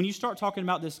when you start talking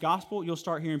about this gospel, you'll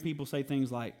start hearing people say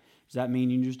things like, does that mean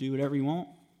you can just do whatever you want?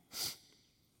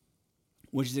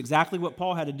 Which is exactly what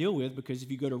Paul had to deal with, because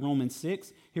if you go to Romans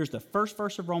 6, here's the first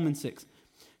verse of Romans 6.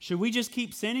 Should we just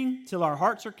keep sinning till our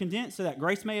hearts are content so that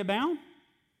grace may abound?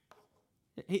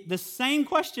 The same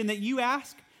question that you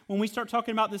ask when we start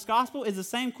talking about this gospel is the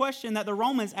same question that the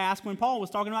Romans asked when Paul was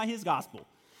talking about his gospel.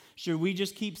 Should we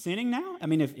just keep sinning now? I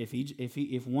mean,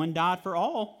 if one died for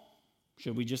all,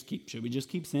 should we just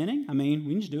keep sinning? I mean,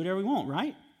 we can just do whatever we want,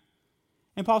 right?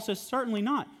 And Paul says, certainly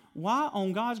not. Why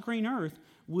on God's green earth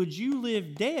would you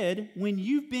live dead when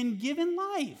you've been given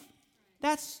life?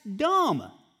 That's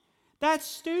dumb. That's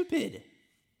stupid.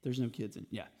 There's no kids in it.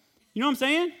 Yeah. You know what I'm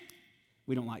saying?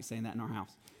 We don't like saying that in our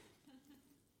house.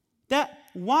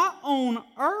 Why on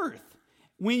earth,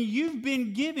 when you've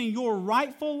been given your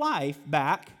rightful life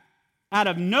back out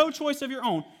of no choice of your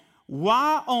own,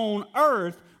 why on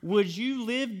earth would you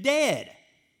live dead?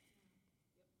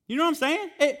 You know what I'm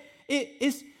saying?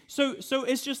 So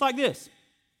it's just like this.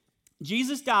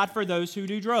 Jesus died for those who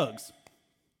do drugs.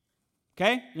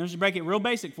 Okay? Let me just break it real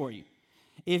basic for you.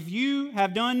 If you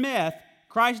have done meth,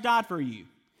 Christ died for you.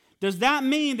 Does that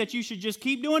mean that you should just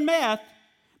keep doing meth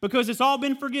because it's all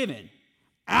been forgiven?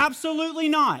 Absolutely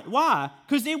not. Why?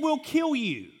 Because it will kill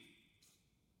you.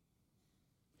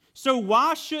 So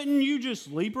why shouldn't you just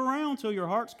sleep around till your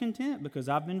heart's content? Because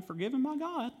I've been forgiven by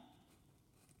God.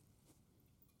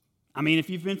 I mean, if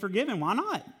you've been forgiven, why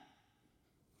not?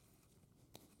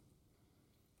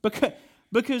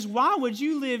 Because why would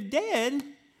you live dead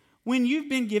when you've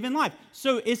been given life?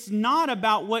 So it's not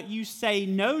about what you say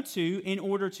no to in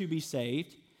order to be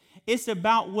saved. It's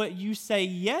about what you say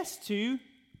yes to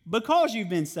because you've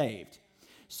been saved.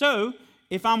 So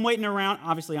if I'm waiting around,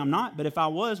 obviously I'm not, but if I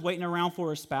was waiting around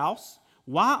for a spouse,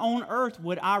 Why on earth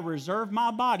would I reserve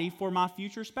my body for my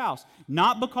future spouse?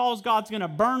 Not because God's going to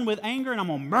burn with anger and I'm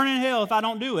going to burn in hell if I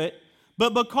don't do it,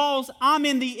 but because I'm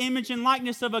in the image and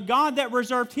likeness of a God that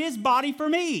reserved his body for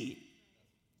me.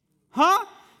 Huh?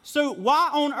 So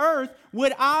why on earth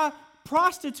would I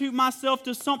prostitute myself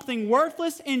to something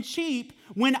worthless and cheap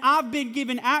when I've been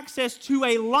given access to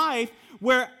a life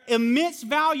where immense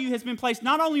value has been placed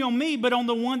not only on me, but on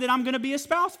the one that I'm going to be a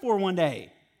spouse for one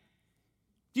day?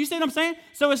 Do you see what I'm saying?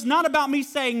 So it's not about me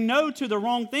saying no to the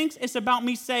wrong things. It's about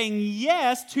me saying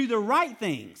yes to the right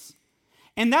things.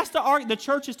 And that's the argument the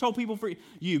church has told people for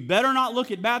you better not look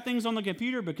at bad things on the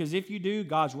computer, because if you do,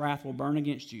 God's wrath will burn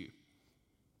against you.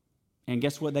 And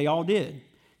guess what they all did?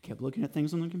 Kept looking at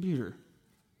things on the computer.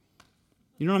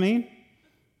 You know what I mean?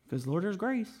 Because Lord, there's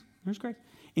grace. There's grace.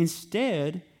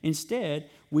 Instead,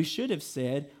 we should have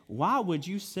said, why would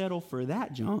you settle for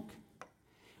that junk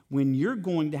when you're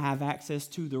going to have access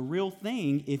to the real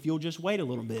thing if you'll just wait a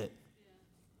little bit?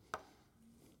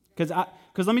 Because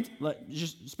let me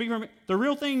just speak for a minute. The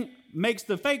real thing makes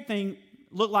the fake thing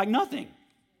look like nothing.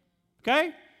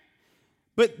 Okay?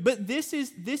 But this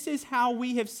is how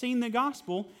we have seen the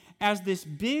gospel, as this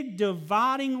big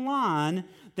dividing line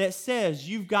that says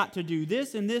you've got to do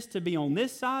this and this to be on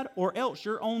this side, or else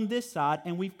you're on this side.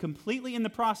 And we've completely in the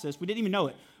process, we didn't even know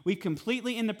it, we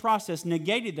completely in the process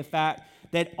negated the fact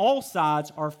that all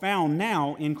sides are found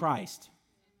now in Christ.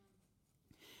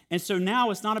 And so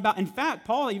now it's not about, in fact,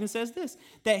 Paul even says this,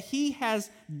 that he has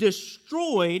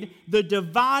destroyed the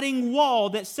dividing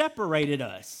wall that separated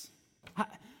us.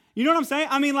 You know what I'm saying?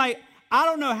 I mean, like, I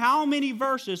don't know how many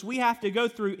verses we have to go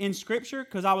through in Scripture,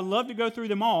 because I would love to go through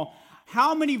them all.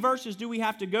 How many verses do we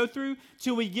have to go through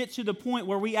till we get to the point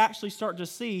where we actually start to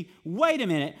see, wait a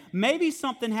minute, maybe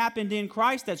something happened in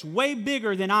Christ that's way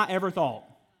bigger than I ever thought?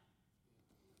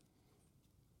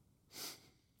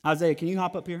 Isaiah, can you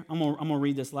hop up here? I'm gonna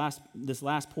read this last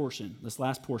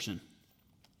portion.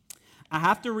 I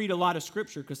have to read a lot of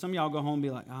Scripture because some of y'all go home and be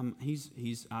like,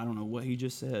 he's I don't know what he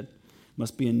just said.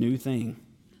 Must be a new thing.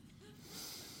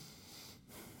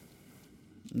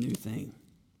 New thing.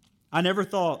 I never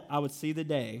thought I would see the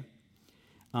day.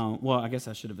 Well, I guess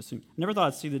I should have assumed. Never thought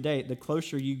I'd see the day. The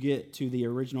closer you get to the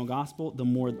original gospel, the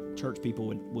more church people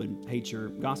would hate your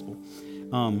gospel.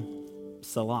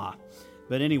 Salah.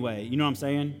 But anyway, you know what I'm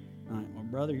saying? Well,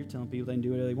 brother, you're telling people they can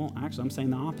do whatever they want. Actually, I'm saying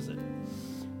the opposite.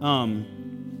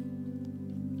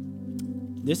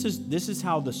 This is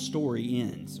how the story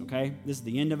ends, okay? This is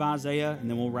the end of Isaiah, and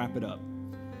then we'll wrap it up.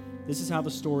 This is how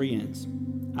the story ends.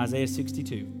 Isaiah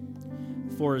 62.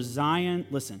 For Zion's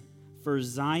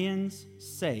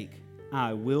sake,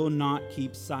 I will not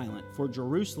keep silent. For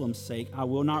Jerusalem's sake, I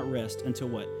will not rest until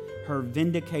what? Her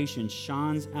vindication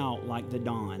shines out like the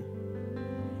dawn,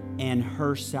 and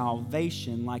her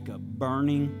salvation like a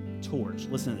burning torch.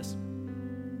 Listen to this.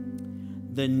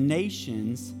 The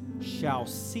nations shall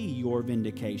see your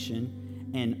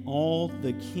vindication, and all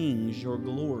the kings your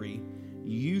glory.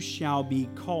 You shall be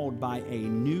called by a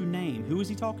new name. Who is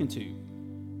he talking to?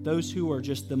 Those who are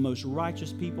just the most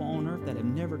righteous people on earth that have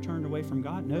never turned away from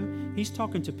God? No, he's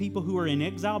talking to people who are in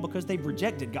exile because they've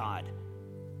rejected God.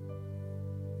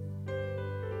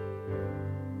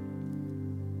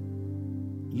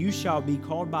 You shall be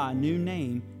called by a new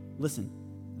name, listen,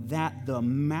 that the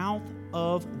mouth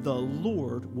of the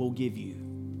Lord will give you.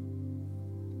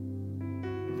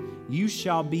 You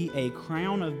shall be a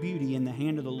crown of beauty in the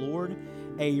hand of the Lord,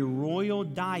 a royal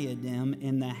diadem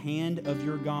in the hand of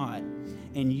your God.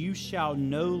 And you shall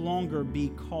no longer be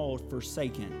called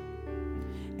forsaken,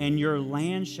 and your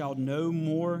land shall no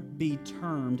more be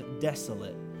termed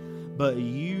desolate, but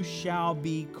you shall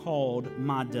be called,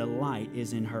 my delight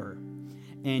is in her,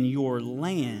 and your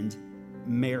land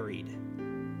married.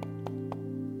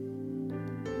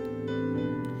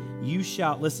 You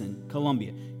shall, listen,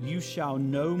 Columbia, you shall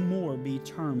no more be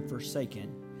termed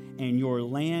forsaken, and your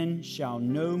land shall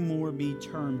no more be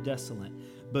termed desolate,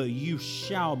 but you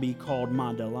shall be called,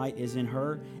 my delight is in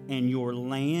her, and your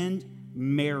land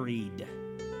married.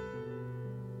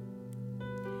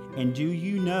 And do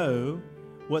you know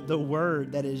what the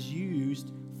word that is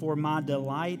used for my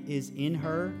delight is in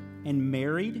her and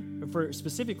married, for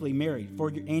specifically married,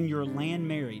 and your land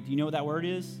married? Do you know what that word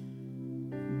is?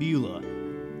 Beulah.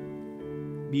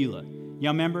 Beulah.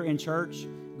 Y'all remember in church,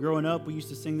 growing up, we used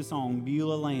to sing the song,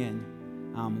 Beulah land,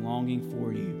 I'm longing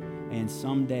for you, and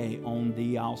someday on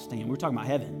thee I'll stand. We're talking about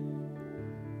heaven.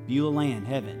 Beulah land,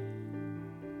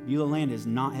 heaven. Beulah land is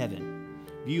not heaven.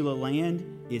 Beulah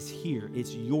land is here.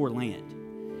 It's your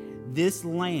land. This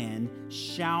land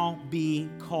shall be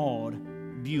called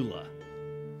Beulah.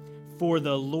 For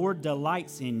the Lord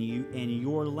delights in you, and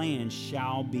your land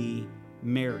shall be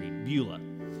married. Beulah.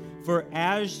 For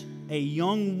as a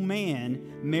young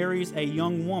man marries a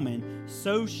young woman,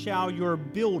 so shall your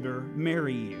builder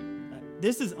marry you.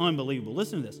 This is unbelievable.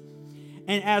 Listen to this.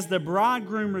 And as the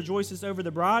bridegroom rejoices over the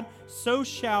bride, so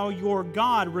shall your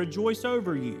God rejoice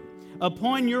over you.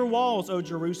 Upon your walls, O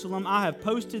Jerusalem, I have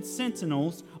posted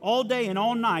sentinels all day and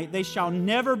all night. They shall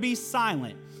never be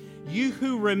silent. You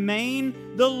who remind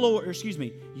the Lord,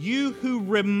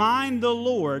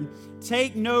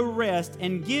 take no rest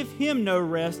and give him no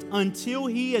rest until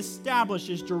he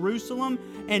establishes Jerusalem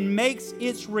and makes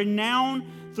its renown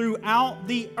throughout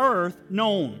the earth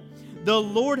known. The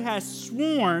Lord has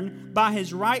sworn by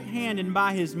his right hand and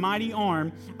by his mighty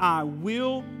arm, I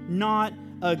will not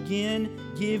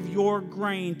again give your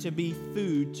grain to be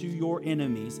food to your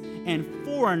enemies, and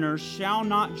foreigners shall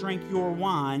not drink your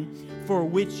wine for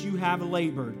which you have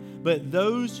labored. But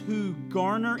those who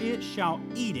garner it shall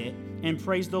eat it and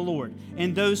praise the Lord,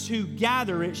 and those who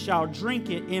gather it shall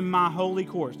drink it in my holy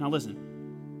courts. Now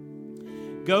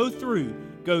listen. Go through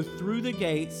the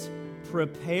gates,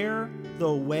 prepare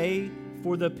the way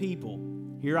for the people.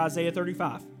 Hear Isaiah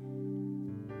 35.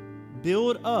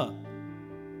 Build up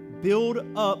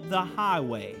the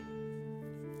highway,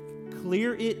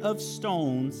 clear it of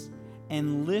stones,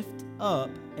 and lift up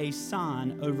a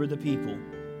sign over the people.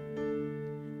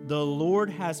 The Lord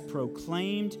has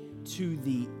proclaimed to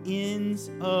the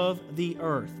ends of the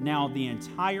earth. Now, the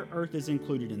entire earth is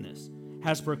included in this.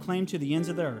 Has proclaimed to the ends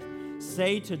of the earth.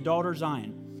 Say to daughter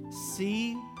Zion,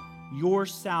 see your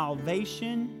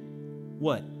salvation,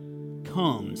 what?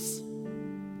 Comes.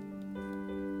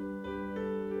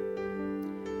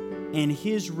 And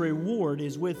his reward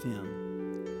is with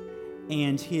him,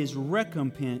 and his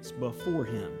recompense before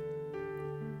him.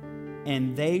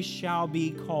 And they shall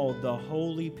be called the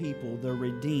holy people, the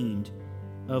redeemed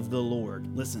of the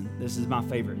Lord. Listen, this is my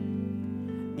favorite.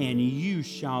 And you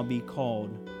shall be called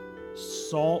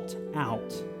sought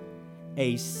out,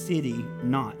 a city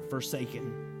not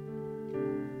forsaken.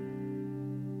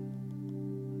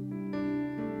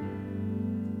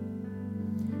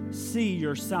 See,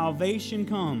 your salvation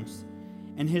comes,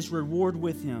 and his reward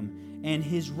with him, and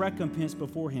his recompense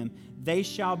before him. They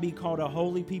shall be called a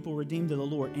holy people, redeemed of the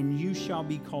Lord, and you shall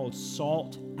be called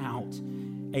sought out,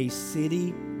 a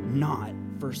city not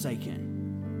forsaken.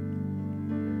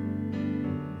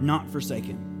 Not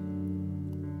forsaken.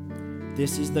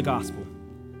 This is the gospel.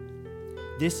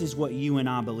 This is what you and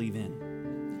I believe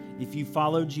in. If you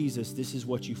follow Jesus, this is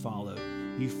what you follow.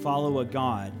 You follow a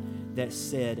God that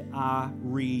said, I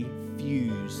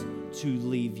refuse to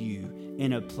leave you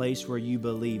in a place where you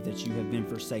believe that you have been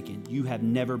forsaken. You have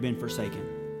never been forsaken.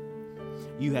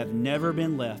 You have never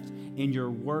been left. In your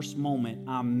worst moment,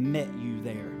 I met you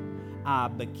there. I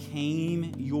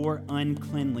became your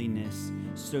uncleanliness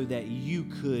so that you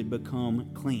could become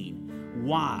clean.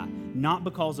 Why? Not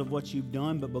because of what you've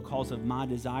done, but because of my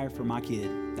desire for my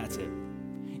kid. That's it.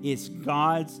 It's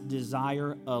God's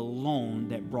desire alone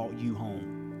that brought you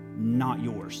home, not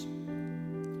yours.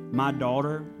 My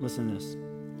daughter, listen to this.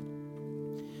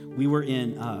 We were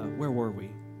in, where were we?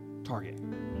 Target.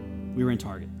 We were in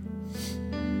Target.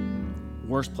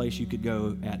 Worst place you could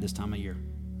go at this time of year,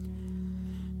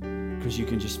 because you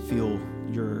can just feel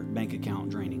your bank account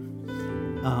draining.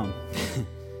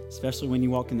 Especially when you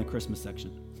walk in the Christmas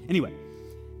section. Anyway,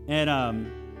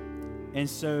 and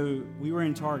so we were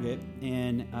in Target,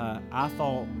 and I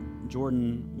thought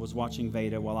Jordan was watching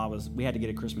Veda while we had to get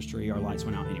a Christmas tree. Our lights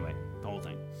went out anyway, the whole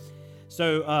thing.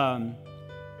 So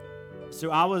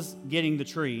I was getting the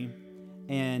tree,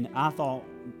 and I thought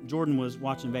Jordan was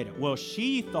watching Veda. Well,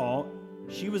 she thought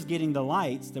she was getting the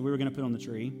lights that we were going to put on the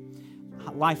tree.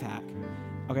 Life hack.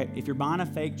 Okay, if you're buying a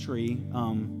fake tree,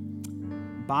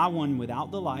 buy one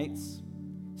without the lights,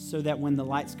 so that when the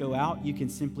lights go out, you can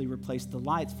simply replace the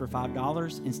lights for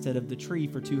 $5 instead of the tree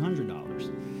for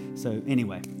 $200. So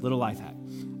anyway, little life hack.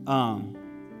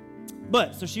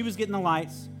 So she was getting the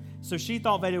lights. So she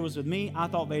thought Veda was with me. I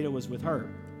thought Veda was with her.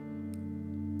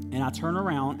 And I turn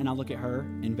around and I look at her,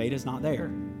 and Veda's not there.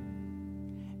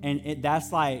 And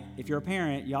that's like, if you're a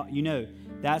parent, y'all, you know,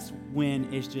 that's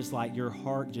when it's just like your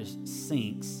heart just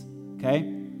sinks. Okay?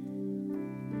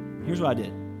 Here's what I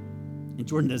did. And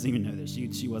Jordan doesn't even know this.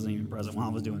 She wasn't even present while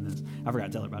I was doing this. I forgot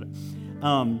to tell her about it.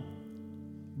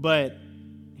 But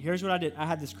here's what I did. I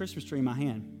had this Christmas tree in my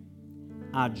hand.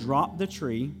 I dropped the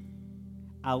tree.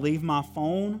 I leave my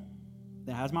phone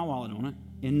that has my wallet on it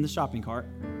in the shopping cart.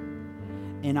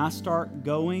 And I start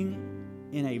going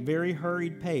in a very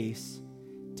hurried pace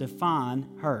to find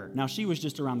her. Now, she was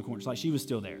just around the corner. It's like she was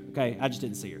still there, okay? I just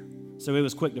didn't see her. So it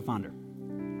was quick to find her.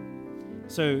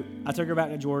 So I took her back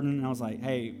to Jordan, and I was like,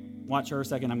 hey, watch her a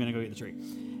second. I'm going to go get the tree.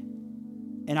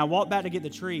 And I walked back to get the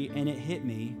tree, and it hit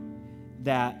me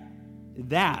that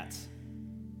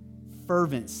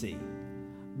fervency,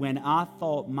 when I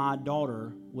thought my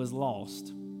daughter was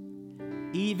lost,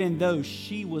 even though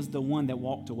she was the one that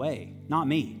walked away, not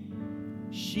me.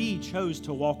 She chose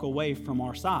to walk away from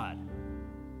our side.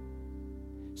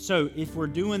 So if we're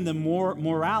doing the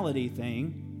morality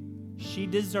thing, she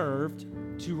deserved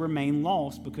to remain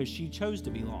lost because she chose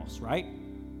to be lost, right?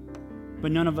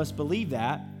 But none of us believe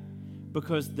that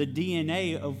because the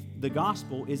DNA of the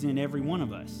gospel is in every one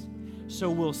of us.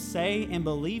 So we'll say and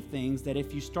believe things that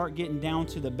if you start getting down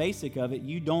to the basic of it,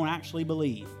 you don't actually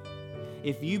believe.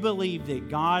 If you believe that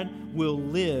God will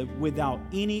live without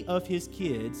any of his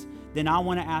kids, then I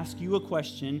want to ask you a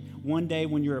question. One day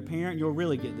when you're a parent, you'll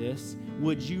really get this.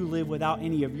 Would you live without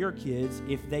any of your kids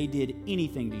if they did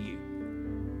anything to you?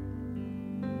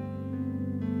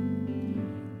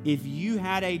 If you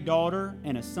had a daughter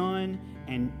and a son,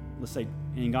 and let's say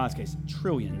in God's case,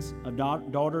 trillions of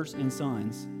daughters and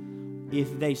sons,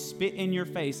 if they spit in your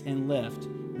face and left,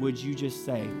 would you just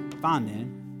say, fine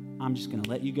then, I'm just going to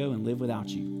let you go and live without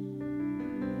you?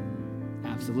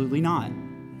 Absolutely not,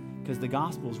 because the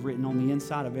gospel is written on the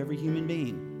inside of every human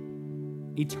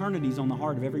being. Eternity's on the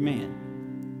heart of every man.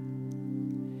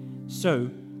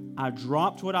 So I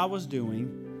dropped what I was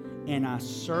doing, and I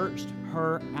searched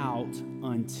her out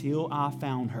until I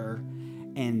found her,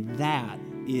 and that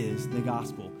is the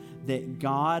gospel. That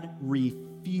God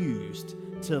refused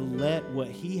to let what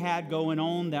he had going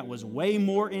on that was way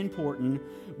more important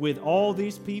with all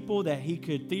these people that he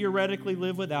could theoretically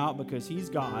live without because he's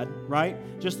God,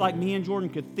 right? Just like me and Jordan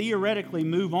could theoretically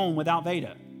move on without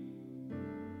Veda.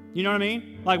 You know what I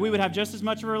mean? Like we would have just as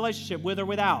much of a relationship with or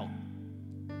without.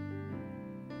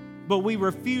 But we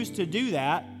refuse to do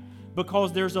that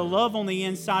because there's a love on the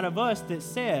inside of us that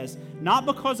says, not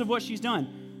because of what she's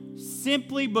done,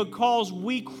 simply because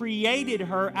we created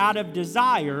her out of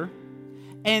desire,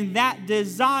 and that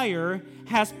desire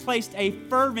has placed a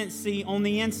fervency on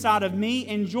the inside of me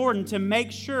and Jordan to make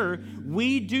sure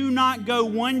we do not go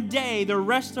one day the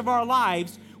rest of our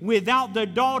lives without the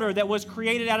daughter that was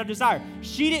created out of desire.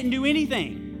 She didn't do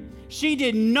anything. She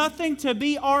did nothing to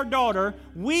be our daughter.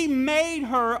 We made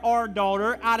her our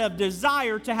daughter out of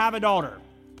desire to have a daughter.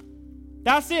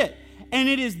 That's it. And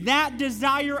it is that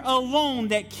desire alone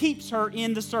that keeps her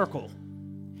in the circle.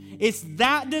 It's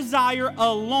that desire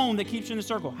alone that keeps her in the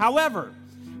circle. However,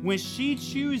 when she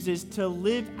chooses to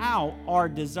live out our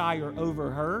desire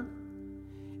over her,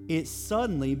 it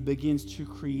suddenly begins to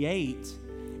create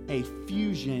a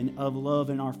fusion of love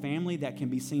in our family that can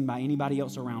be seen by anybody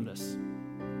else around us.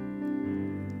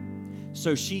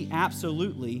 So she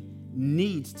absolutely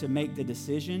needs to make the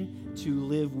decision to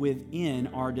live within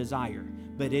our desire.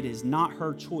 But it is not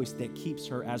her choice that keeps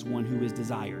her as one who is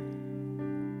desired.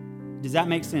 Does that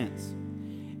make sense?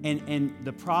 And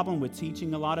the problem with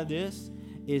teaching a lot of this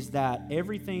is that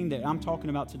everything that I'm talking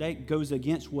about today goes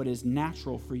against what is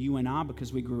natural for you and I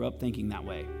because we grew up thinking that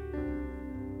way.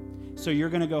 So you're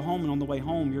going to go home, and on the way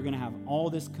home, you're going to have all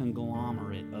this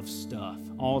conglomerate of stuff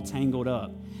all tangled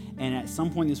up. And at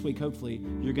some point this week, hopefully,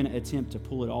 you're going to attempt to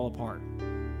pull it all apart.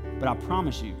 But I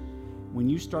promise you, when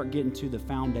you start getting to the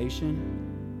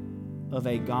foundation of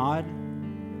a God,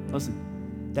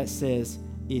 listen, that says,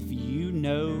 if you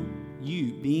know,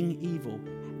 you, being evil,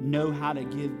 know how to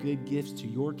give good gifts to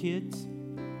your kids,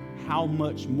 how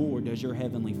much more does your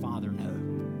Heavenly Father know?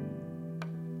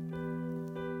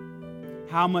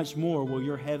 How much more will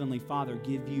your Heavenly Father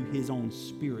give you His own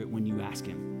Spirit when you ask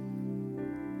Him?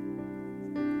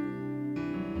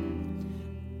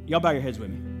 Y'all bow your heads with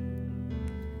me.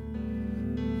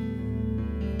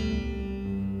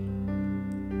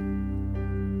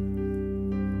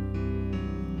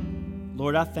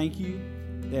 Lord, I thank you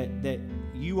that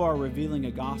you are revealing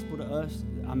a gospel to us.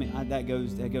 I mean, that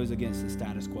goes against the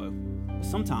status quo. But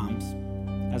sometimes,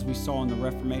 as we saw in the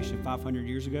Reformation 500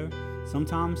 years ago,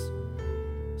 sometimes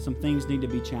some things need to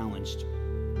be challenged.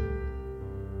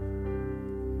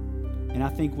 And I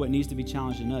think what needs to be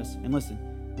challenged in us, and listen,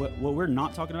 what we're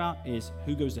not talking about is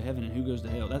who goes to heaven and who goes to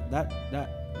hell. That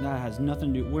has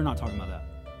nothing to do. We're not talking about that.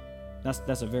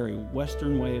 That's a very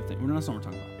Western way of thinking. That's not what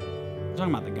we're talking about. We're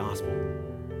talking about the gospel.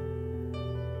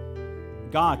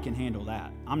 God can handle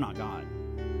that. I'm not God.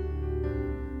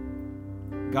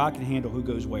 God can handle who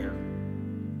goes where.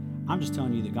 I'm just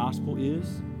telling you the gospel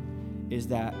is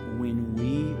that when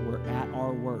we were at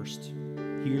our worst,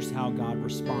 here's how God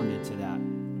responded to that.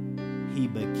 He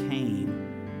became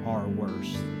our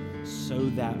worst so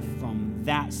that from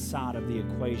that side of the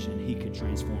equation, He could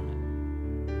transform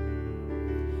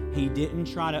it. He didn't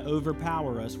try to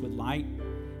overpower us with light.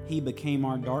 He became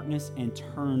our darkness and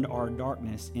turned our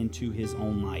darkness into his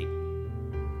own light.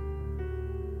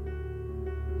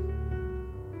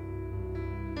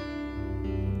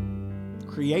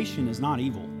 Creation is not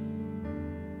evil.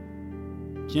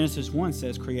 Genesis 1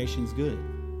 says creation's good.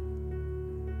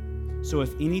 So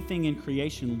if anything in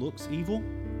creation looks evil,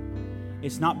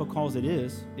 it's not because it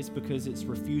is, it's because it's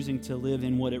refusing to live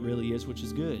in what it really is, which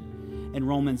is good. And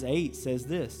Romans 8 says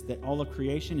this, that all of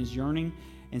creation is yearning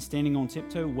and standing on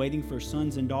tiptoe, waiting for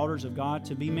sons and daughters of God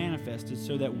to be manifested,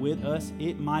 so that with us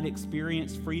it might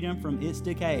experience freedom from its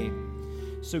decay.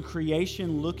 So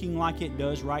creation looking like it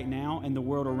does right now and the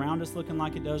world around us looking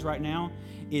like it does right now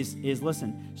is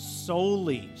listen,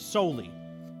 solely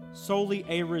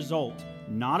a result,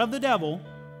 not of the devil,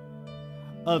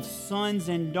 of sons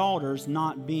and daughters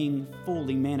not being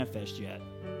fully manifest yet.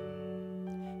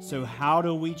 So how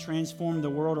do we transform the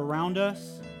world around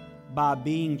us? By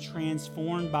being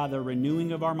transformed by the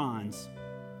renewing of our minds.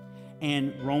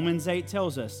 And Romans 8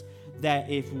 tells us that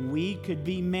if we could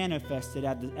be manifested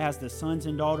as the sons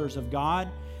and daughters of God,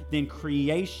 then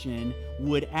creation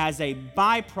would, as a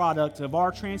byproduct of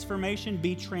our transformation,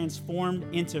 be transformed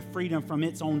into freedom from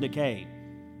its own decay.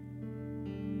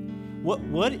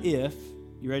 What if,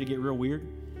 you ready to get real weird?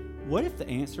 What if the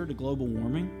answer to global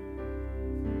warming,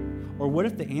 or what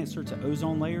if the answer to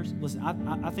ozone layers? Listen,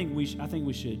 I think we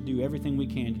should do everything we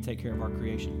can to take care of our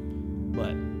creation.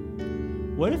 But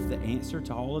what if the answer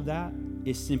to all of that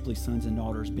is simply sons and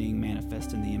daughters being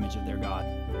manifest in the image of their God?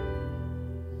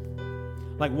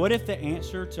 Like, what if the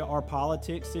answer to our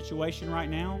politics situation right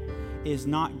now is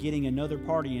not getting another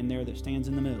party in there that stands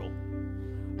in the middle?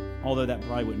 Although that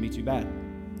probably wouldn't be too bad.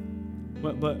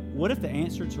 But what if the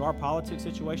answer to our politics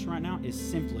situation right now is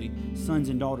simply sons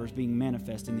and daughters being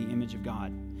manifest in the image of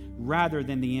God, rather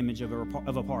than the image of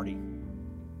a party?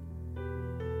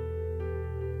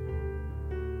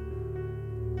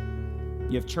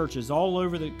 You have churches all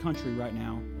over the country right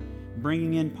now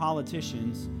bringing in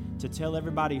politicians to tell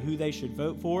everybody who they should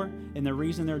vote for, and the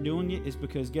reason they're doing it is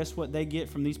because guess what they get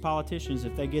from these politicians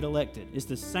if they get elected? It's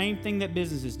the same thing that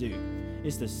businesses do.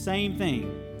 It's the same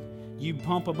thing. You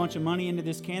pump a bunch of money into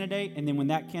this candidate, and then when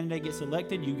that candidate gets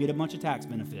elected, you get a bunch of tax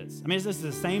benefits. I mean, this is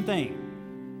the same thing.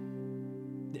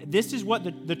 This is what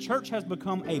the church has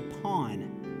become, a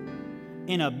pawn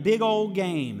in a big old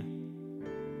game.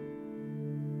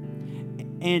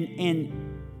 And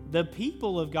the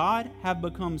people of God have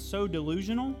become so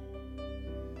delusional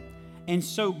and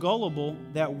so gullible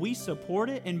that we support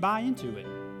it and buy into it.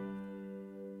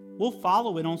 We'll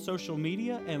follow it on social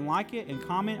media and like it and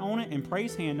comment on it and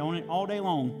praise hand on it all day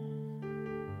long.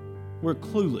 We're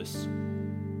clueless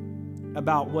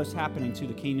about what's happening to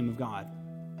the kingdom of God.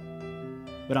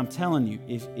 But I'm telling you,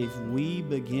 if we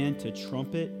begin to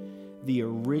trumpet the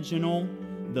original,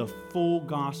 the full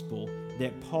gospel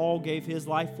that Paul gave his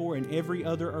life for, and every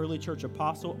other early church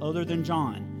apostle other than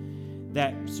John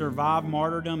that survived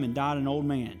martyrdom and died an old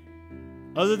man,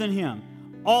 other than him,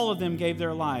 all of them gave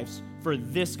their lives for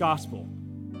this gospel.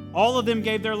 All of them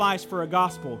gave their lives for a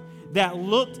gospel that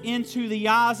looked into the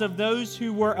eyes of those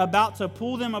who were about to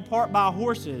pull them apart by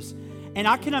horses. And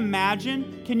I can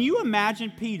you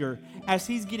imagine Peter as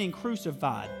he's getting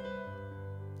crucified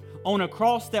on a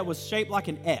cross that was shaped like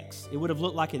an X? It would have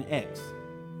looked like an X.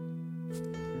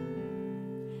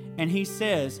 And he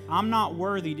says, I'm not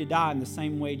worthy to die in the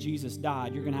same way Jesus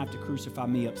died. You're going to have to crucify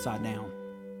me upside down.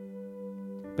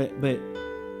 But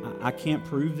I can't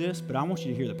prove this, but I want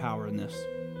you to hear the power in this.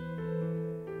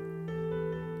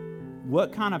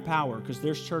 What kind of power? Because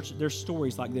there's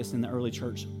stories like this in the early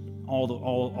church all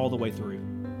the way through.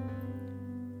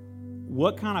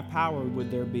 What kind of power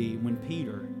would there be when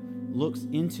Peter looks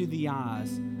into the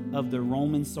eyes of the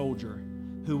Roman soldier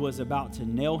who was about to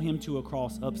nail him to a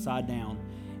cross upside down,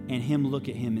 and him look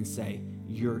at him and say,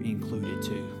 "You're included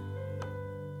too"?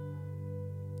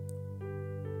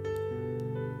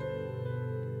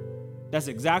 That's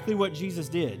exactly what Jesus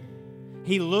did.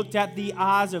 He looked at the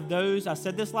eyes of those, I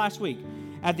said this last week,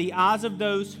 at the eyes of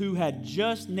those who had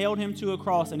just nailed him to a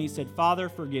cross, and he said, "Father,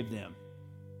 forgive them.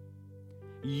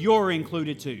 You're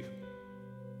included too."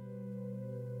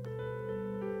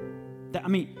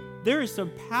 There is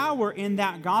some power in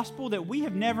that gospel that we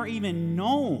have never even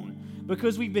known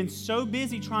because we've been so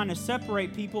busy trying to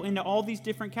separate people into all these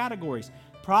different categories.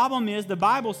 Problem is, the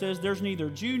Bible says there's neither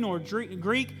Jew nor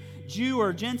Greek, Jew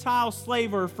or Gentile,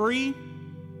 slave or free.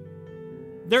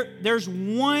 There's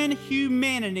one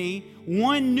humanity,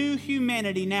 one new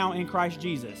humanity now in Christ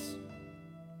Jesus.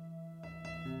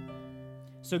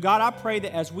 So God, I pray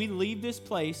that as we leave this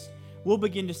place, we'll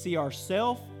begin to see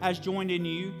ourselves as joined in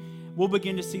you. We'll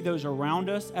begin to see those around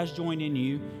us as joined in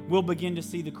you. We'll begin to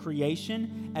see the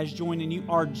creation as joined in you.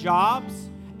 Our jobs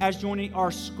as joined in,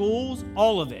 our schools,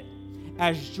 all of it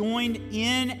as joined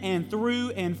in and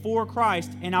through and for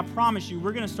Christ. And I promise you,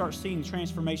 we're going to start seeing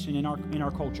transformation in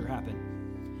our culture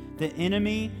happen. The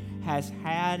enemy has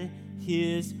had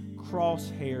his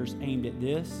crosshairs aimed at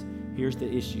this. Here's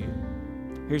the issue.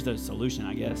 Here's the solution,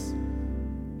 I guess.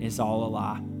 It's all a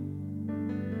lie.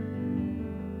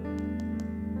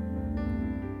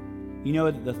 You know,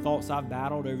 the thoughts I've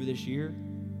battled over this year,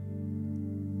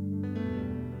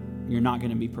 you're not going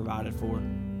to be provided for.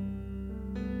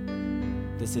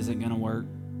 This isn't going to work.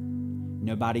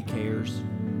 Nobody cares.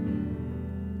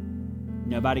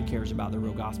 Nobody cares about the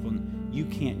real gospel. You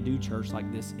can't do church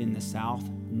like this in the South.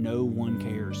 No one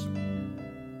cares.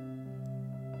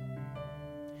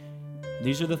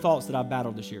 These are the thoughts that I've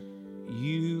battled this year.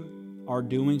 You are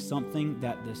doing something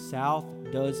that the South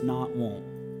does not want.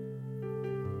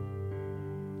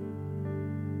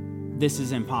 This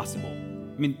is impossible.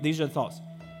 I mean, these are the thoughts.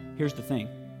 Here's the thing.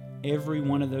 Every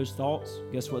one of those thoughts,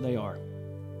 guess what they are?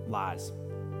 Lies.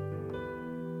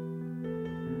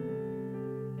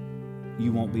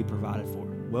 You won't be provided for.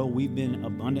 Well, we've been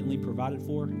abundantly provided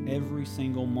for every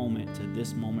single moment to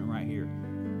this moment right here.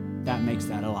 That makes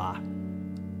that a lie.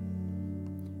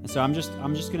 And so I'm just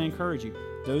going to encourage you.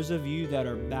 Those of you that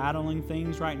are battling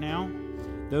things right now,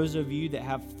 those of you that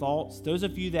have thoughts, those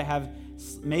of you that have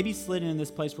maybe slid in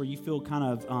this place where you feel kind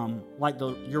of like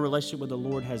your relationship with the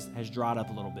Lord has dried up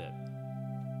a little bit.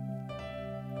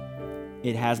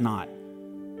 It has not.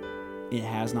 It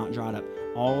has not dried up.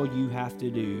 All you have to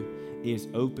do is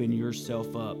open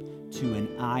yourself up to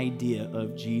an idea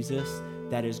of Jesus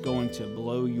that is going to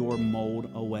blow your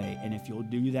mold away. And if you'll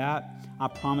do that, I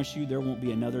promise you there won't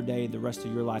be another day the rest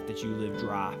of your life that you live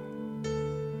dry.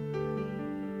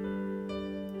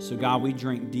 So God, we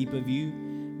drink deep of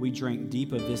you. We drink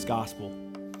deep of this gospel.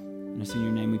 And it's in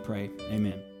your name we pray.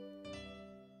 Amen.